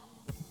with it.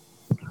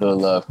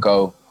 HoodLove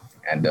Co.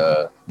 And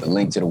the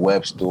link to the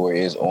web store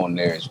is on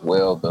there as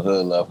well,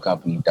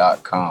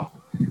 thehoodlovecompany.com.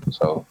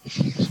 So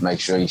just make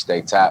sure you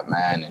stay tapped,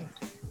 man, and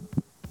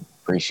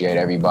appreciate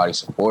everybody's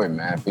support,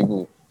 man.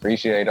 People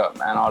appreciate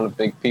man, all the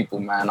big people,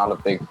 man, all the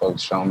big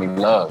folks showing me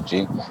love,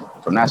 G.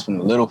 That's from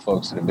the little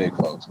folks to the big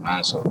folks,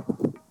 man. So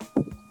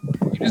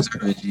you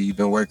deserve it, G. You've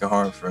been working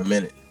hard for a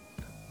minute.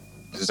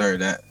 You deserve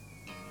that.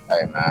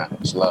 Hey, man,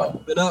 it's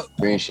love.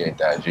 Appreciate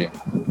that, G.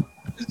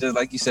 It's just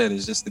like you said,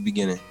 it's just the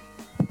beginning.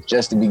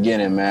 Just the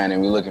beginning, man,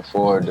 and we're looking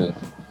forward to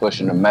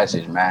pushing the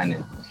message, man,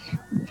 and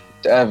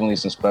definitely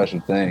some special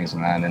things,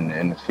 man,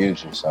 in the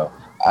future. So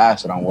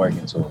that's what I'm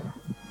working toward.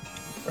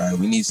 Right,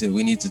 we need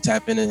to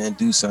tap in and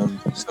do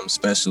something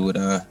special with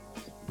a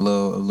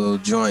little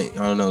joint.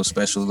 I don't know,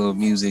 special little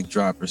music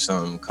drop or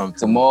something.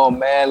 Come on,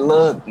 man.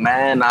 Look,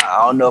 man. I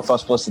don't know if I'm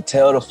supposed to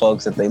tell the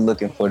folks that they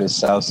looking for this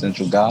South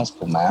Central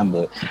gospel, man,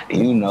 but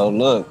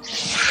look.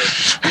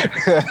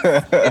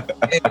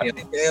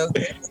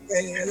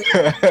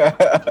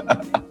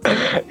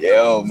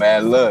 Yo,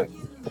 man, look,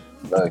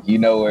 you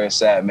know where it's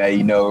at, man.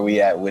 You know where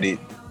we at with it.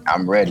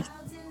 I'm ready,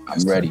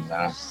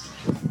 man.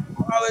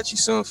 I'll let you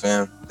soon,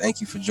 fam.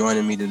 Thank you for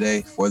joining me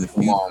today for the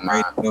Future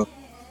Radio.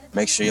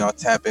 Make sure y'all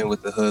tap in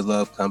with the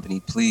HoodLove Company.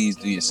 Please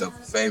do yourself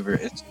a favor.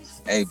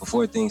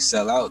 Before things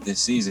sell out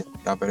this season,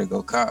 y'all better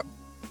go cop.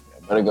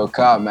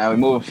 Man. We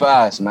moving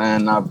fast,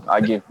 man.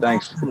 I give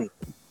thanks.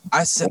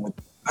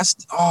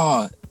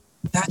 That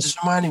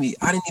just reminded me.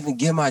 I didn't even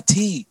get my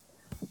tea.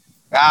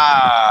 The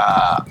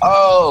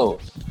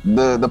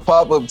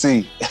pop-up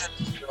tea.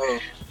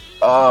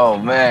 Oh,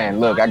 man.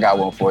 Look, I got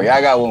one for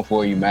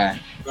you, man.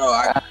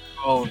 Bro,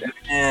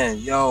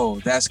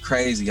 that's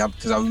crazy.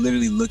 Because I'm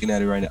literally looking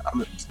at it right now.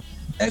 I'm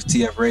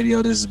FTF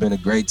Radio. This has been a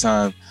great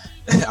time.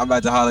 I'm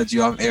about to holler at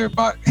you off air,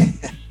 Bach.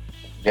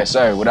 Yes,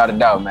 sir. Without a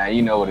doubt, man.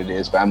 You know what it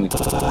is, family.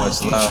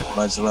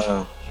 Much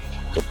love.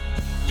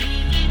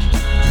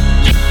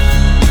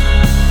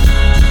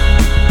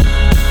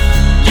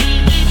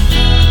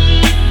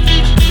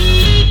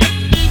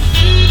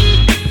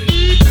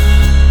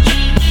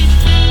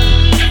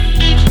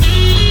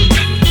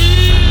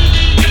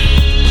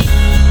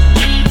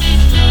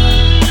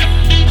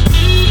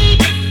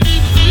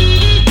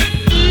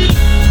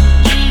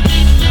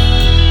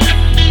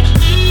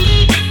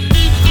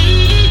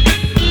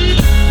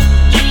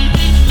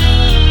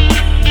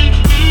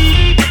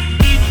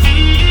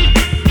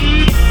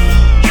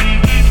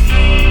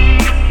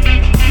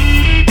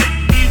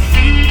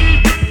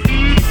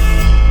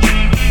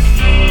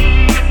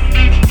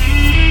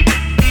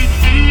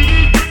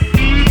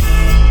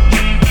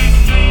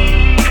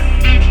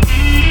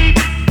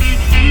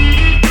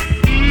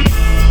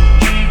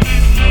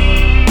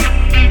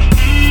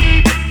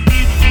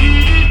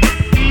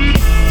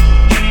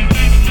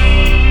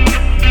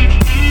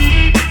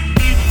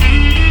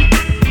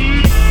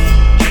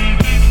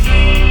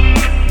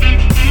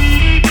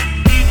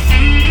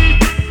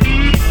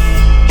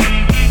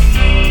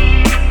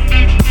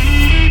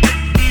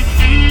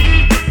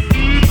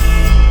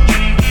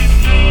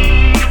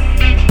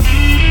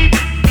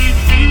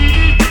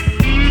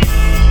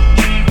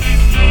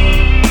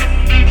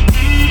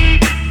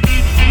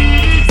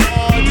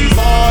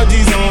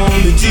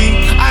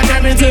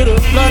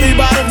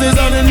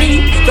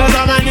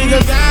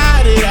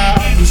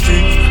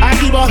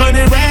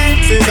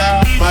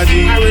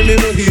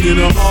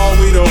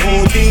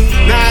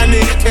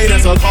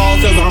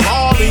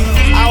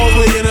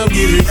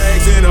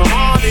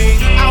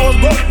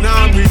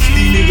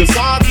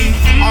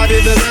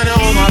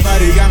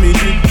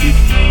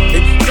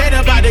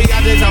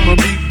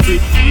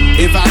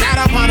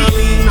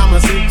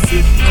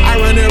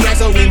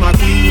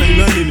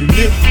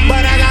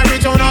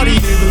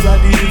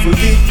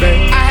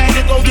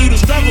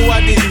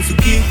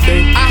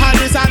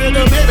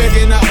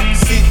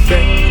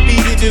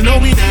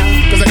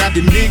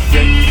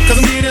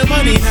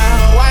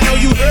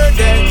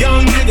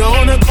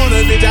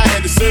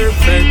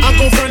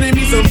 Uncle fronted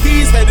me some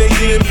peas, had to get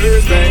him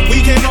hers back. We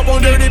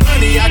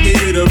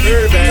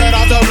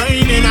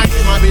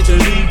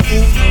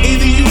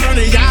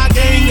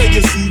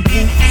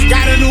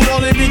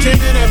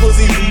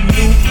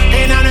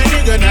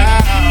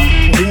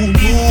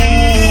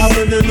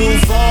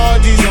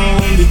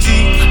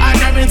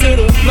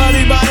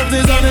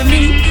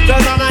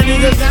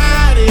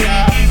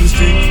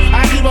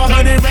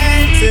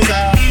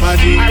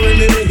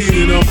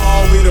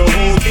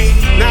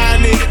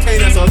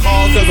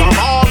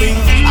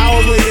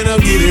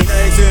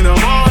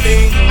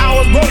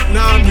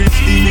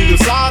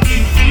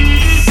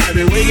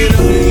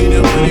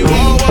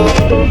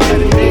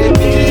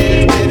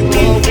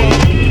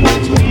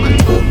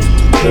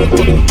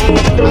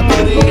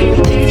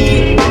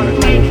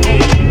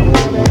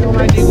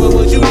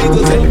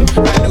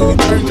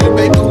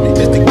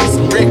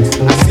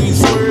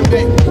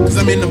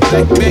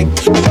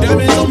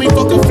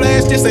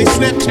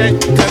check,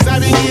 cause I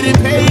been getting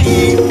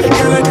paid.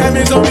 Girl, the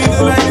diamonds on me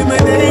look like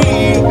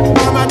lemonade.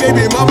 Got my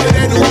baby mama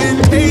that new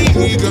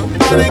intake.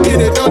 Tryna get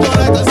a dojo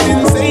like a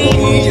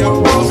sensei.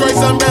 Rolls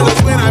Royce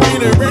umbrellas when I'm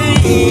in the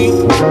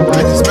rain.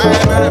 I just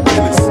mind my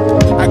business.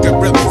 I got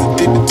brothers that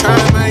did the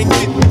time I ain't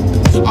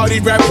getting. All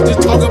these rappers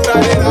just talk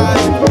about it.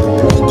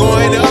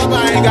 Going up,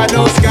 I ain't got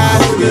no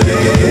skies for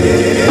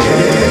me.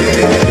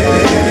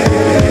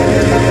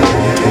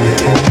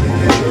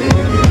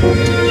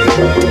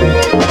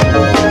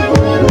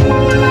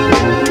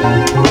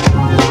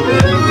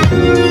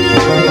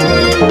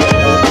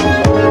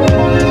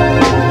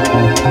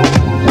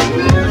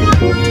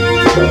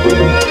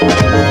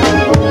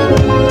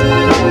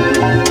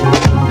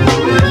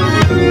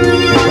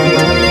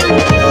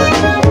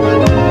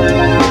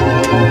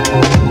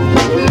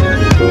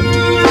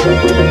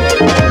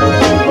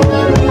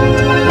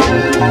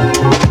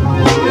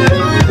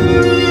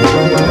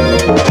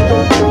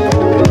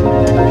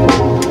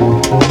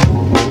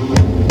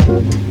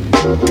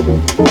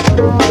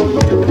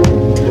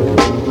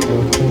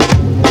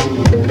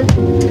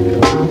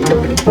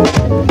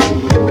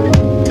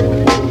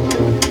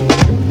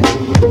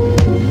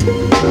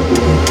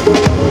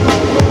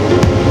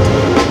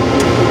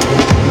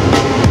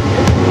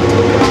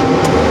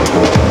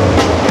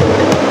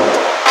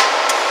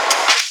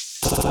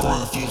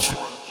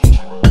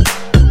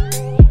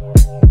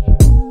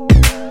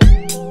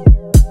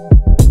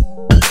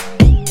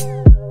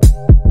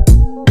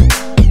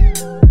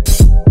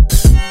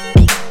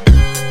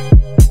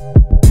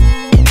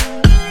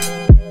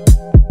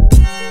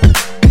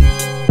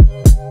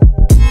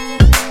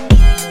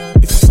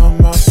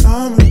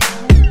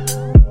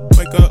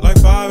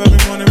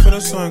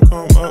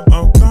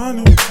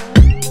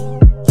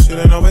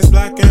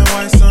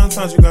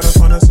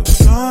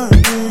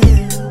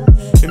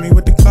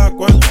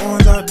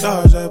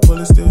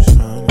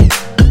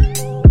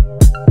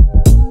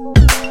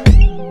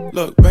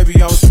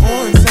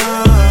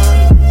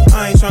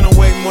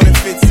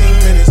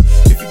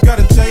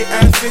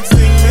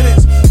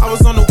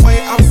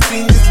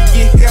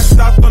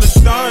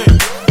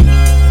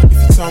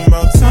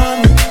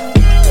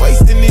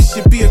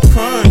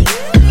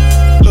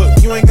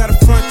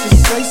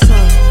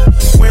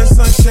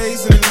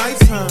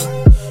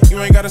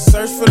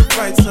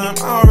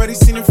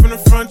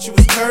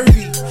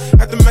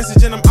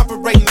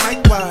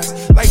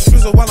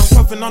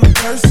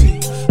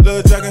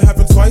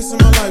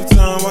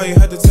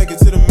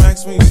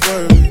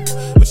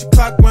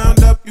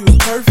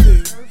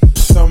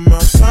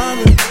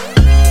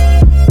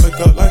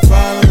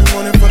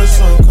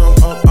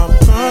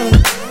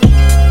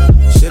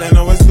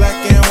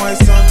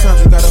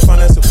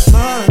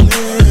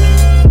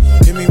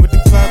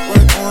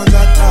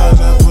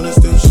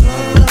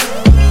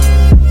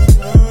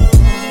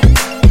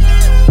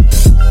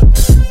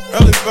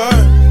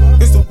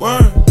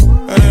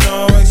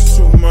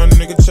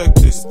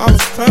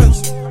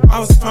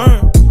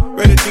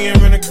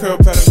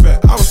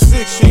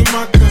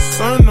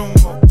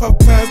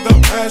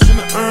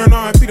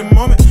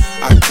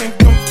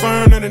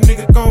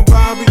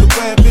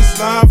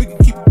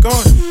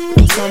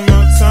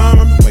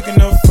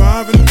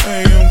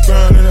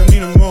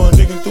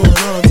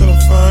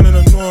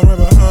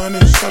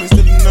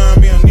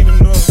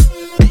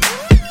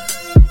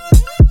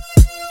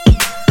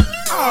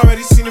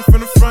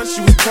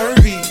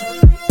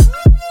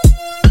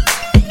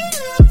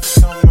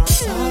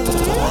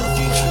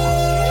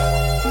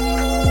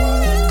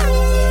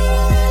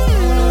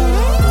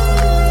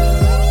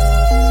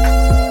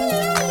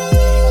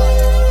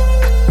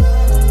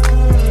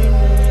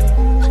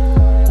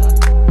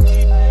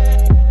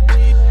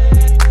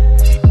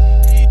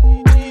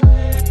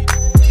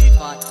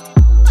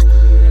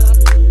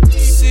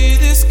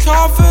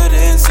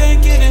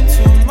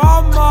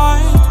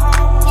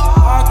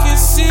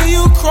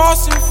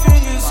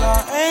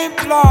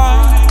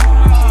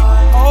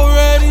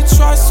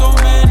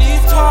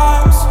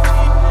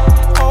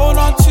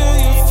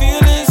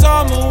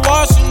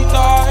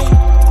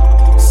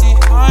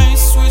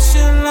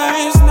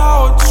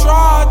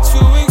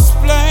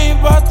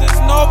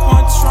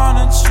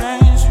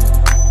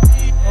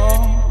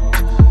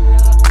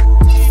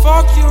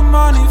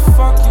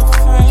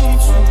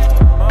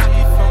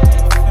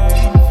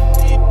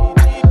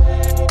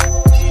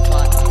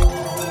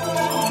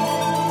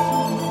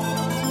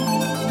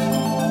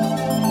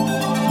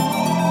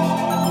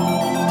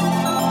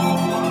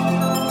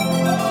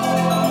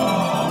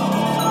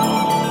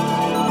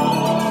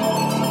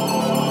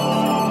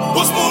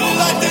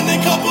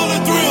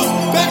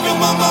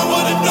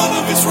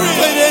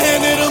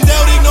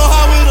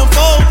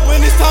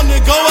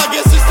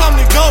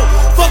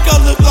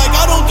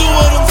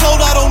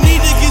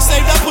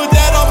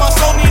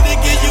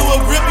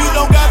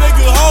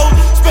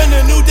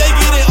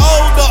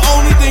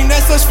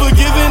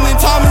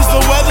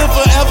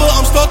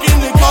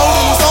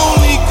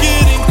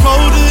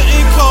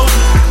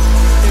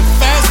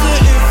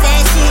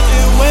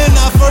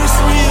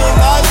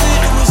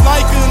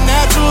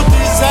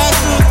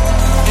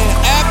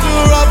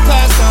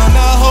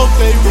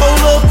 They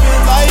roll up in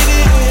light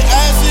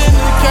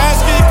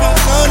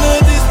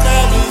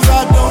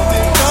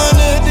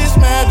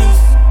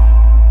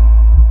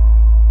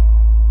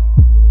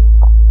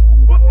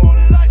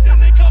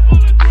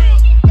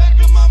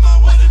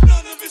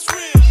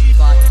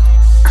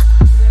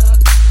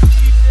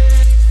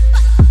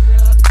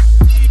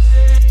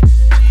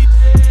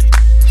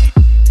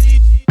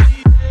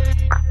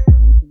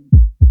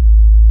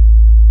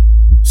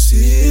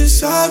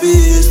It's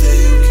obvious that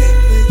you can't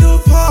play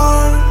your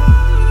part.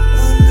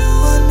 I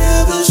knew I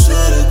never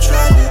should've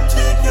tried to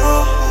take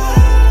your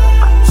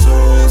heart. So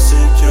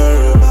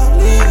insecure about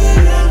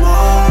leaving your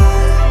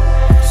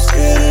mark.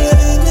 Scared of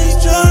letting this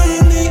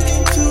journey lead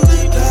into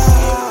the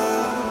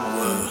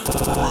dark.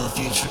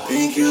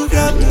 Think you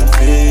got me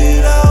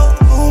figured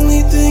out.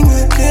 Only thing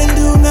I can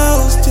do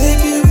now is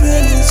take it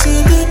back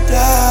into the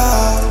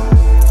doubt.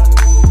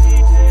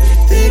 You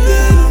think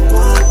that I'm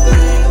one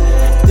thing,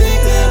 think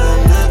that I'm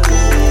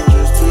nothing,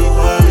 just too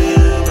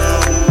worried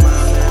about my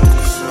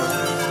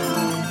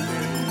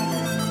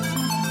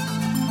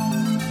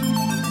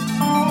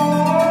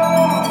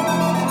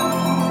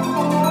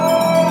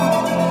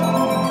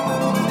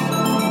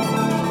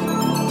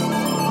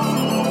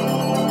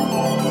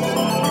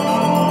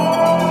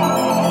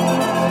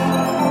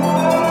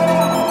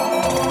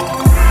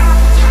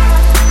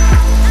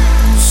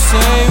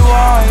Say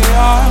why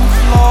I'm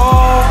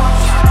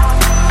close.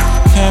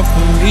 Can't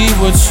believe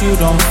what you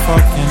don't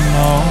fucking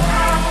know.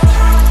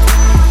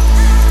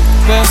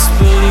 Best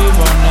believe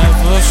I'll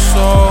never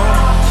show.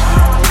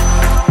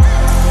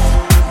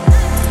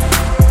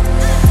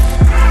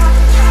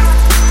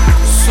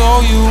 So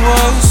you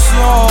was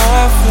your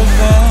effort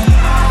then,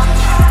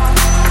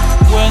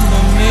 when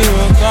the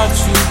mirror got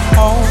you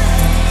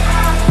hoping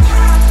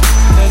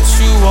that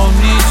you won't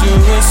need your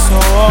wrist so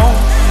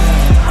open.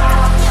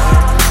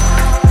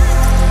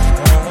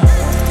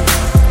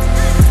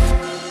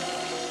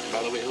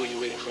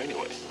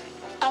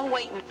 I'm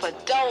waiting for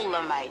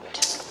Dolomite.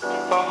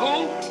 For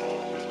who?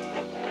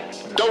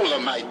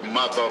 Dolomite,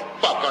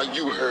 motherfucker,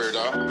 you heard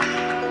her.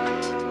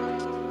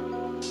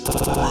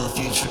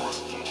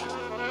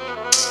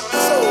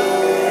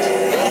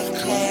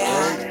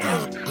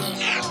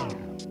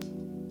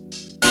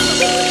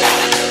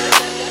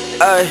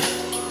 Ay,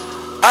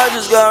 I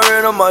just got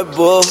rid of my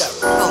bull.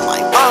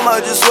 I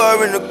might just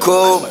swerve in the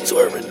coupe.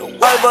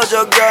 I bought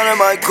your girl in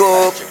my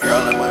coupe.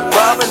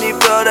 Poppin' these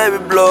pills, they be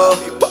blow.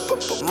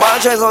 My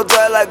chain so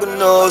tight like a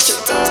nose.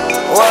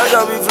 Watch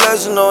I be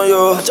flexing on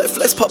you.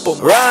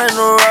 Riding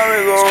around, we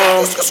gon'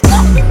 run.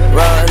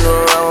 Riding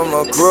around with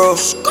my crew.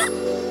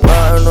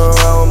 Riding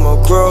around with my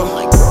crew.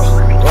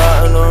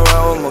 Riding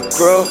around with my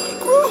crew.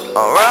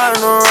 I'm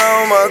riding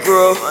around with my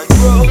crew.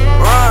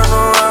 Riding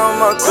around with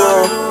my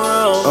crew.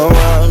 I'm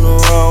riding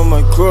around with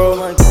my crew.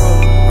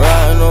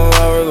 Riding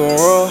around, we gon'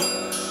 roll.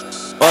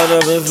 Watch I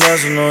be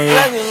flexing on you.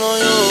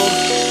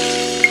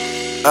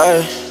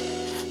 Ay,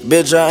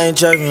 bitch, I ain't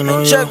checking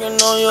on you.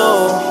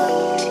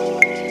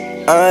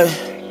 Ay,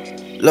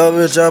 love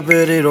bitch, I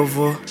pity the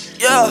fool.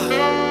 Yeah.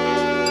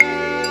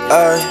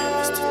 Ay,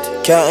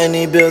 counting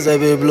these bills, they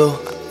be blue.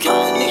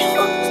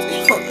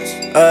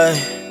 Ay,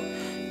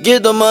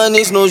 get the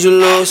money, snooze, you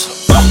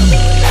lose.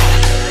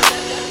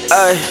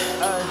 Ay,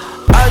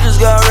 I just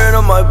got rid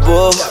of my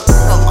bull.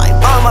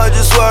 I might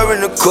just swerve in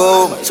the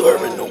coupe.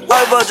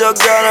 I bought your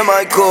girl in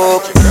my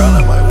coupe.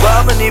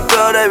 Poppin' these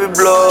pills, they be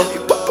blow.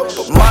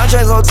 My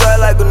chain so tight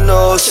like a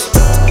nose.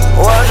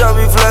 Watch I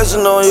be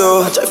flexing on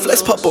you.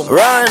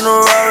 Riding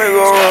around, we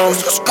gon' run.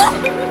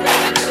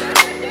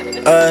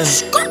 Ay,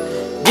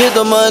 get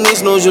the money,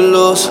 snooze, you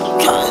lose.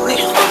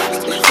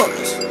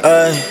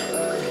 Ay,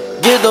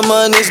 get the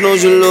money,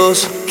 snooze, you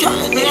lose.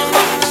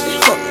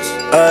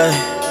 Ay,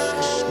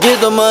 get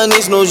the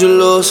money, snooze, you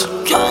lose.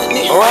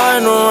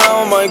 Riding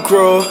around my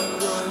crew.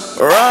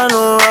 Riding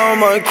around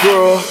my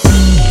crew.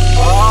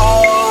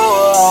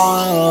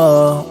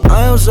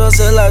 I am so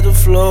set like the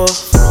floor.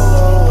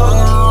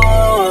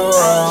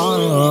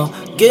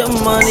 Get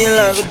money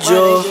like a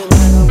joke.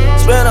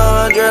 Spend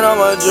 100 on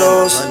my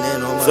jewels.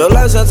 Feel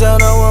like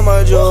Santana with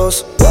my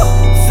jewels.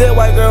 Fit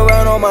white girl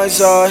right on my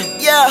side.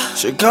 Yeah,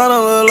 she kinda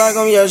look like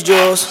I'm Yes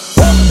Jules.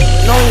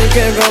 No, you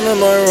can't come in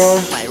my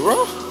room.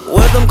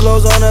 With them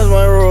clothes on, that's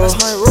my rule.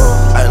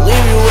 I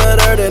leave you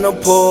wetter than a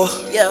pool.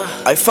 Yeah,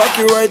 I fuck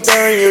you right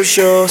there in your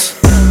shoes.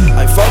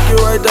 I fuck you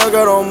right there,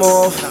 girl, don't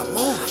move.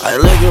 I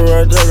lick you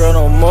right there, girl,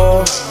 don't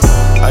move.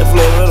 I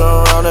flip it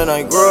around and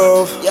I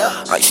groove.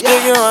 I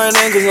stick it right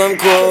in cause I'm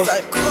cool.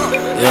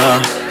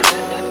 Yeah,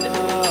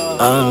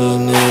 I just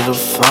need to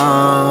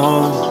find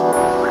home.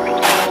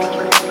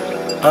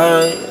 I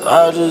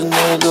just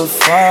need to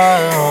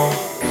find home.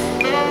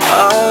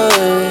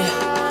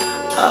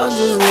 I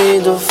just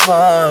need to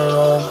find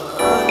home.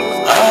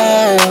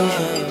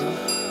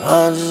 I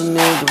just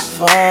need to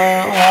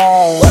find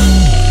home.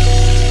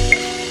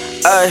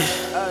 Ay,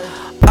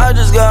 I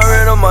just got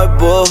rid of my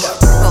bull.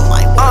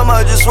 I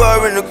might just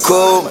swerve in the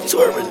coupe.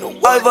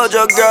 I bought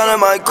your girl in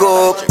my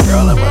coupe.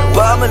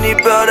 Poppin' these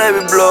pills, they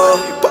be blow.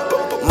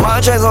 My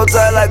chain so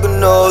tight like a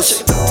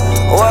nose.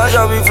 Watch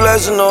I be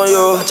flexing on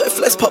you.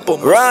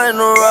 Riding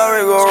around,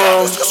 we gon'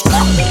 run.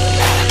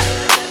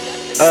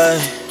 Ay,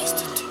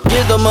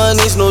 get the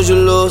money, snooze, you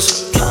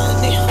lose.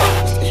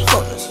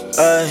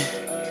 Ay,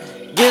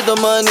 get the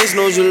money,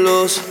 snooze, you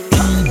lose.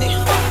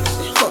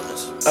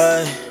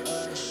 Ay,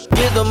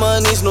 get the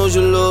money, snooze,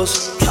 you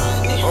lose.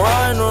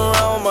 Riding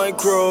around my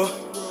crew.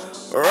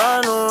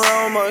 Riding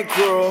around my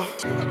crew.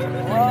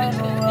 Riding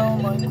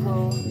around my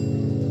crew.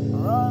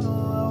 Riding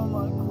around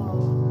my crew.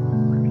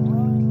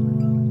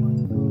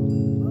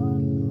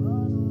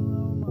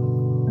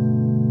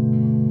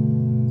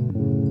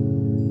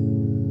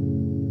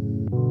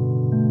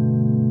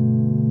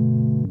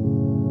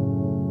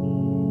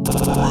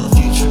 for the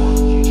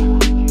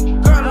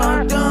future. Girl,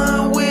 I'm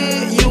done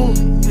with you.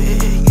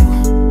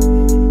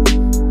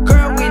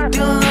 Girl, we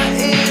done,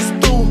 it's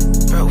through.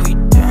 Girl, we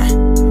done.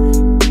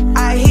 I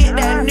hit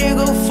that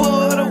nigga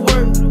for the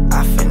work. I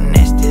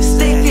finessed this.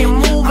 Stick and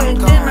moving,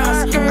 then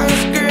I skirt.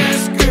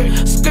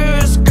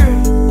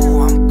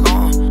 Ooh, I'm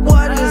gone.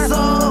 What is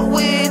up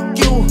with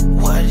you?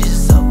 What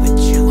is up with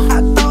you?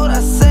 I thought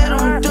I said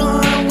I'm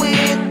done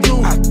with you.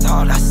 I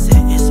thought I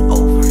said it's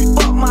over.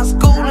 Fuck my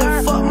school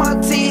and fuck my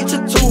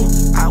teacher too.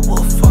 I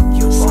will fuck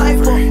you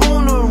Sniper over.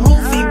 On the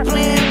roof, he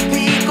playing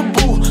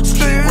peekaboo.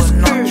 Skirt.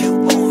 You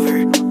over.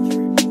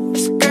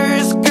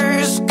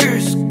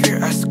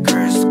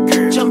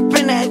 Skirt. Jump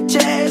in that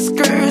jazz.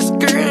 Skirt.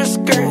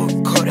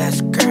 Call that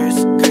skirt.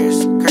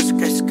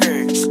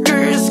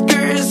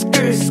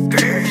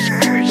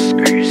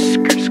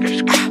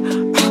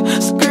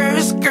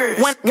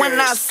 When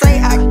I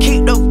say I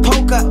keep the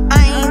poker, I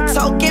ain't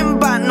talking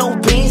about no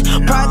beans.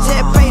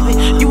 Project baby,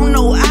 you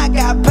know I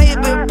got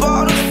baby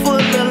bottles full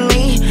of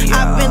lean.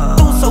 I've been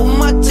through so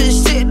much of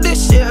shit,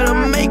 this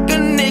shit'll make a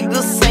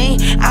nigga sing.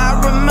 I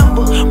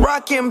remember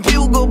rockin'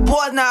 bugle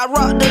boys, now I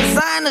rock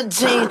designer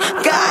jeans.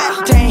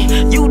 God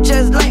dang, you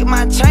just like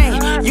my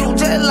chain, you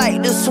just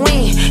like the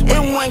swing.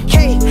 In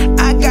 1K,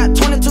 I got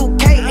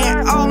 22K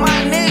and all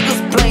my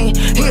niggas plain.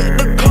 Hit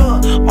the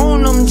club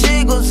on them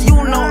jiggles, you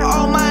know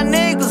all my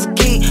niggas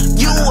geek.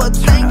 You would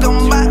think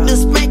I'm about to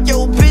spank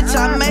your bitch,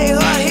 I made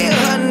her hit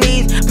her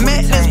knees.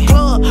 Met this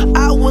club,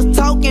 I was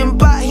talking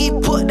about, he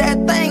put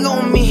that thing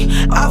on me.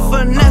 I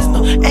finessed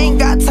him, ain't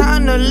got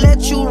time to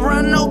let you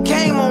run no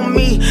game on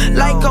me.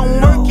 Like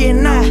I'm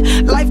working now,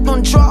 life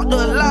gon' drop a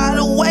lot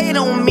of weight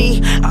on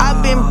me.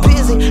 I've been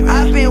busy,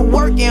 I've been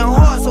working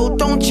hard, so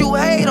don't you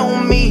hate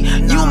on me.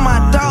 You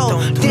my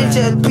dog, then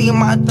just be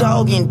my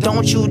dog, and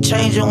don't you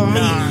change on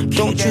me.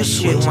 Don't you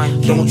switch,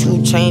 don't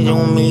you change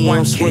on me.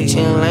 I'm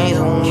switching lanes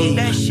on me.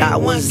 I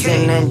was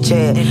in that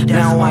jet,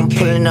 now I'm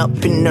pulling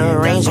up in the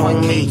range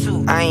on me.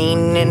 I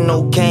ain't in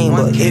no game,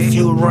 but if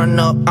you run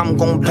up, I'm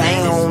gon'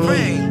 bang on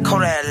me. Call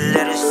that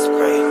letter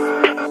spray.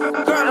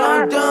 Girl,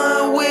 I'm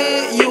done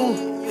with you.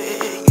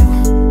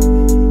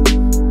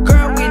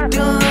 Girl, we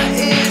done,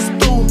 it's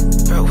through.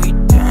 Girl, we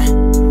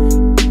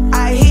done.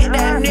 I hit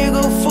that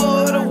nigga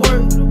for the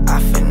work. I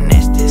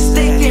finessed this.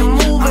 Stick and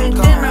moving,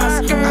 then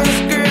I skirt.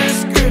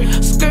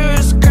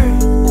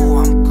 Ooh,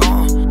 I'm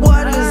gone.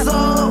 What is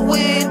up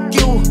with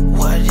you?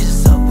 What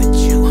is up with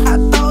you? I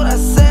thought I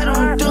said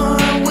I'm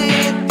done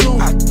with you.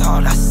 I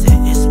thought I said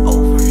it's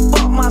over.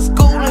 Fuck my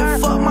school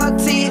and fuck my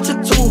teacher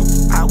too.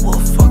 I will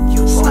fuck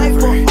you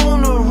Sniper over.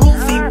 On the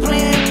roof, he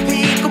playing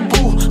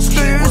peekaboo.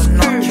 Skirt.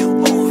 You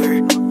over.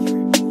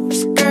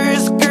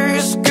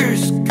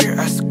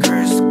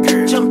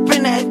 Skirt. Jump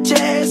in that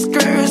jazz.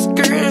 Skirt.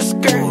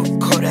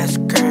 Call that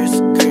skirt.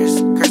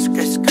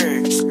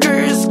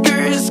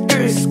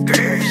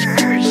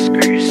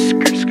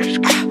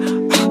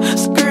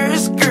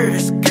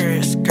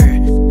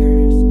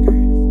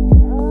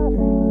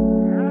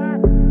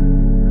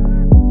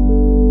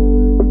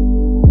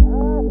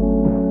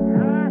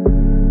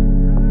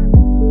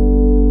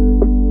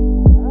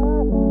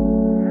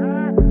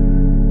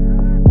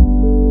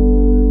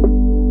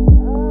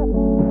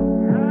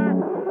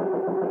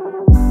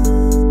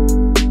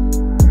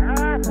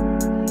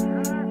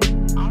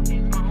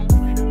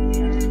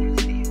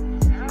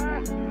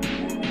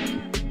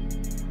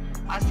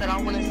 I said I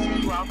want to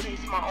see you. I'll pay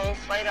for my own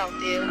flight out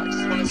there. I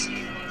just want to see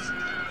you.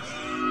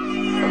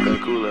 Okay,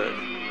 cool.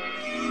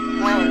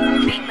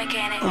 When? Beat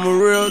mechanic. I'm a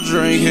real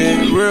drink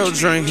head, real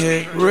drink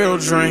head, real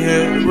drink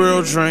head,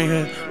 real drink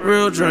head,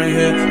 real drink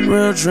head,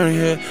 real drink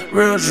head,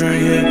 real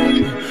drink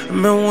head.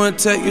 Remember when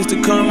Tech used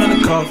to come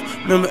in the cough?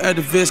 Remember at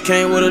the Viz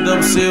came with a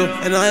double seal,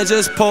 and I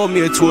just pulled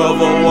me a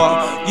 12-0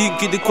 walk. You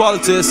get the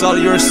quality, it's all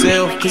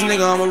yourself. Cause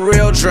nigga, I'm a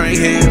real drink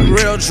head,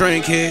 real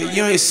drink head.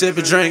 You ain't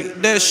sippin'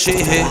 drink, that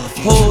shit hit.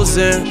 Who's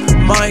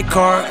in my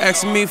car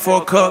asking me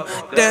for a cup?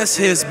 That's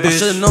his bitch. I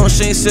should've known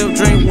she ain't sip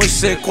drink when she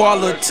said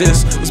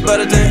qualities was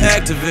better than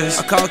activists.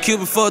 I call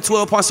Cuban for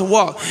 12 pints of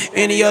walk.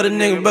 Any other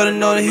nigga better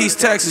know that he's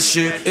taxing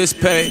shit. It's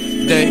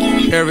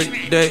payday every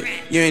day.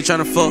 You ain't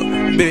tryna fuck,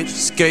 bitch,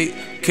 skate.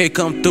 Can't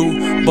come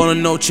through, bona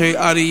noche,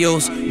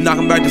 adios.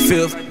 Knocking back to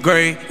 5th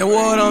grade. And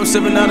what I'm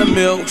sipping out a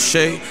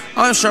milkshake.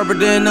 I'm sharper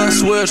than a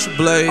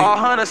switchblade. All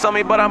hunters on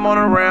me, but I'm on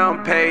a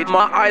rampage.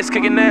 My ice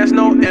kicking ass,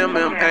 no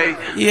MMA.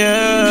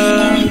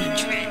 Yeah,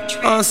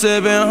 I'm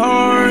sipping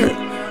hard.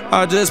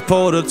 I just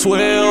pulled a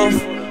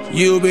 12.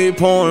 You be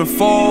pouring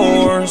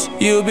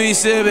 4s. You be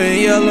sipping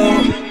yellow.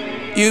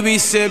 You be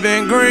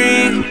sipping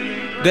green.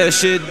 That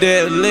shit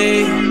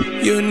deadly.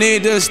 You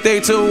need to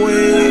stick to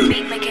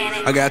weed.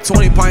 I got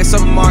 20 pints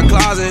up in my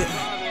closet.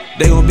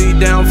 They gon' be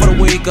down for the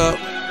wake up.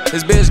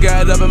 This bitch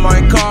got up in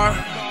my car.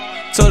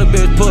 Told the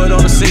bitch put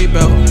on the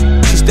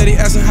seatbelt. She steady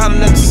asking how to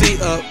let the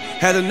seat up.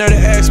 Had the nerve to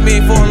ask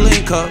me for a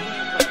link up.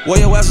 Where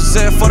your ass was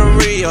set for the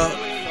re-up.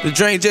 The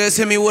drink just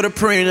hit me with a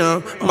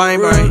prenup. My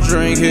real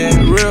drink hit,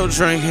 real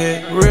drink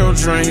hit, real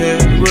drink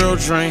hit, real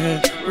drink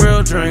hit,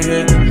 real drink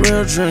hit,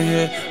 real drink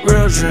hit,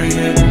 real drink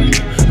hit.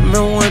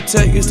 remember when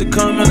Tech used to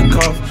come in the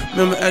cough.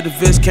 Remember at the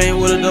Vist came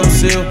with a dope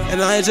seal.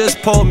 And I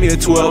just pulled me a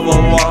 12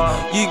 on wall.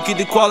 You get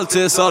the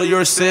quality, it's all to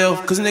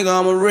yourself. Cause nigga,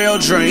 I'm a real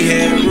drink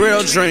head,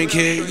 real drink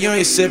head. You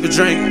ain't sip a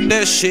drink,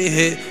 that shit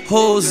hit.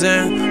 Who's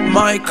in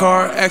my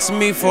car asking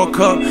me for a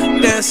cup?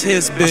 That's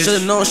his bitch. I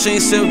should've known she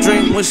ain't sip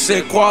drink when she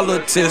said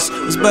qualities.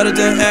 It's better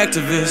than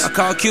activists. I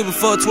called Cuba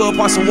for 12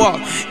 points and walk.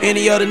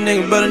 Any other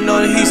nigga better know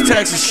that he's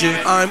taxing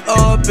shit. I'm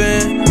up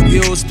in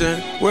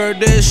Houston, where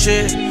this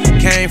shit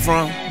came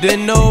from.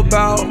 Didn't know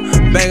about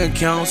bank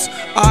accounts.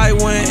 I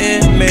went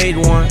and made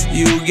one.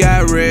 You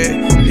got red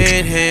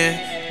in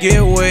hand. Get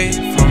away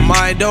from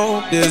my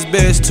door. This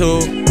bitch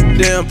too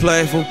damn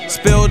playful.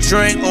 Spill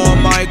drink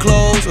on my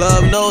clothes.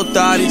 Love no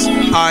thotties,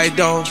 I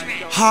don't.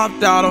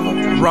 Hopped out of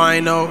a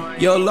Rhino.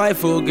 Your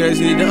life will get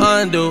you to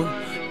undo.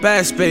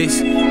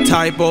 Backspace,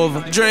 type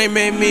over. Dream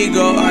made me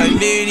go, I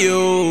need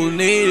you,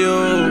 need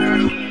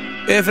you.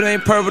 If it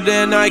ain't purple,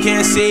 then I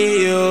can't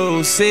see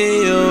you,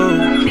 see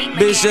you.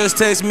 Bitch just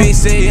text me,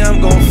 say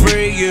I'm gon'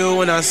 free you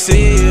when I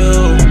see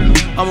you.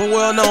 I'm a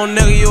well-known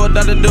nigga, you a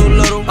Dr.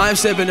 Doolittle. I'm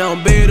sipping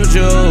on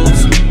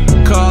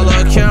Beetlejuice. Call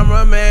a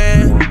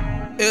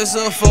cameraman, it's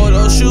a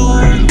photo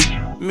shoot.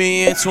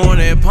 Me and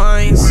 20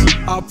 pints,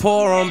 I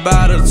pour on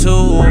by the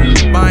two.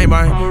 Bye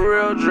bye. I'm a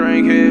real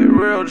drink head,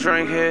 real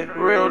drink head,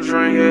 real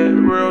drink head,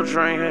 real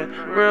drink head,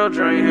 real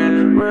drink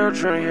head, real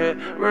drink head,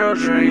 real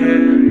drink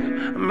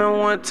head. I remember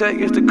when Tech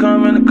used to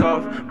come in the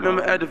cough.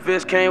 Remember at the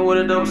Vist came with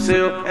a dope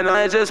seal. And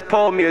I just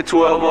pulled me a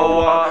 12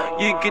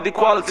 wall. You get the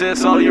quality,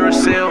 it's all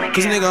yourself.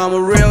 Cause nigga, I'm a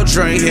real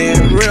drink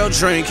head, real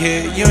drink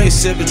head. You ain't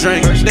sip a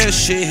drink, that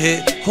shit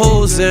hit.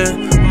 Who's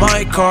in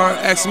my car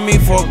asking me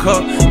for a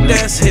cup?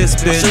 That's his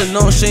bitch. Should've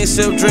known she ain't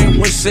sip drink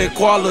when she said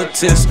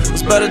qualities.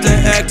 It's better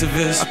than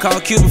activists. I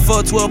called Cuba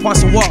for 12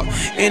 points and walk.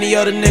 Any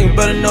other nigga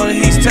better know that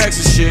he's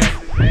taxing shit.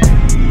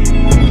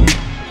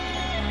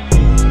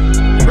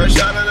 Fresh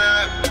out of that.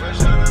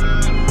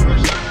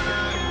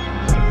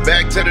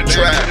 Back to the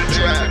trap.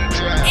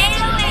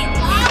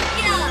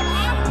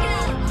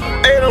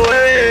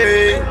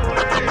 808.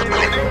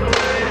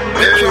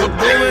 Bitch, you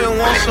booming,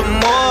 want some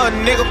more,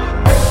 nigga.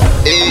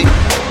 Hey,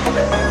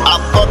 I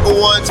fuck her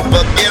once,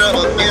 forget her.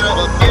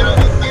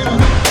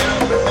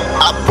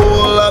 I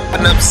pull up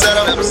and upset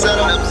her.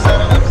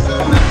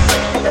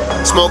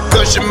 Smoke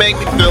cushion make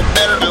me feel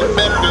better.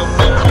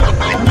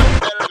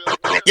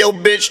 Yo,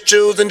 bitch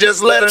choose and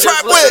just let her.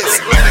 Trap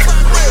Wiz.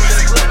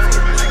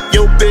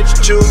 Yo, bitch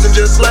choose and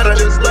just let her.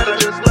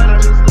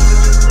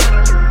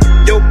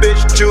 Yo,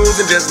 bitch choose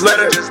and just let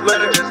her.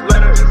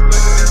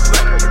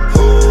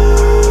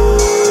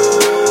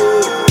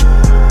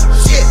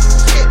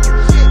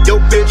 Yo,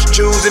 bitch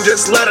choose and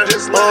just let her.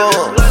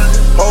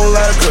 Whole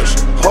lot of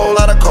cushion, whole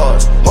lot of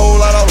cars, whole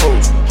lot of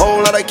hoes,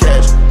 whole lot of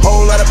cash,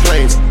 whole lot of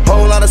planes,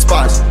 whole lot of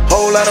spots,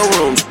 whole lot of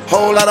rooms,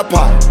 whole lot of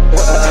pot.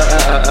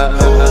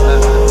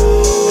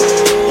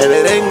 And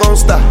it ain't gon'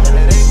 stop.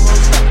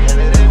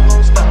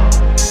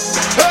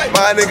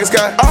 My niggas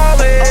got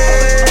all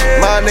in.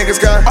 My niggas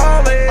got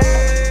all in.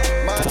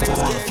 My niggas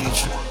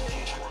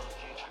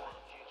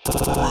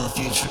got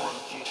future.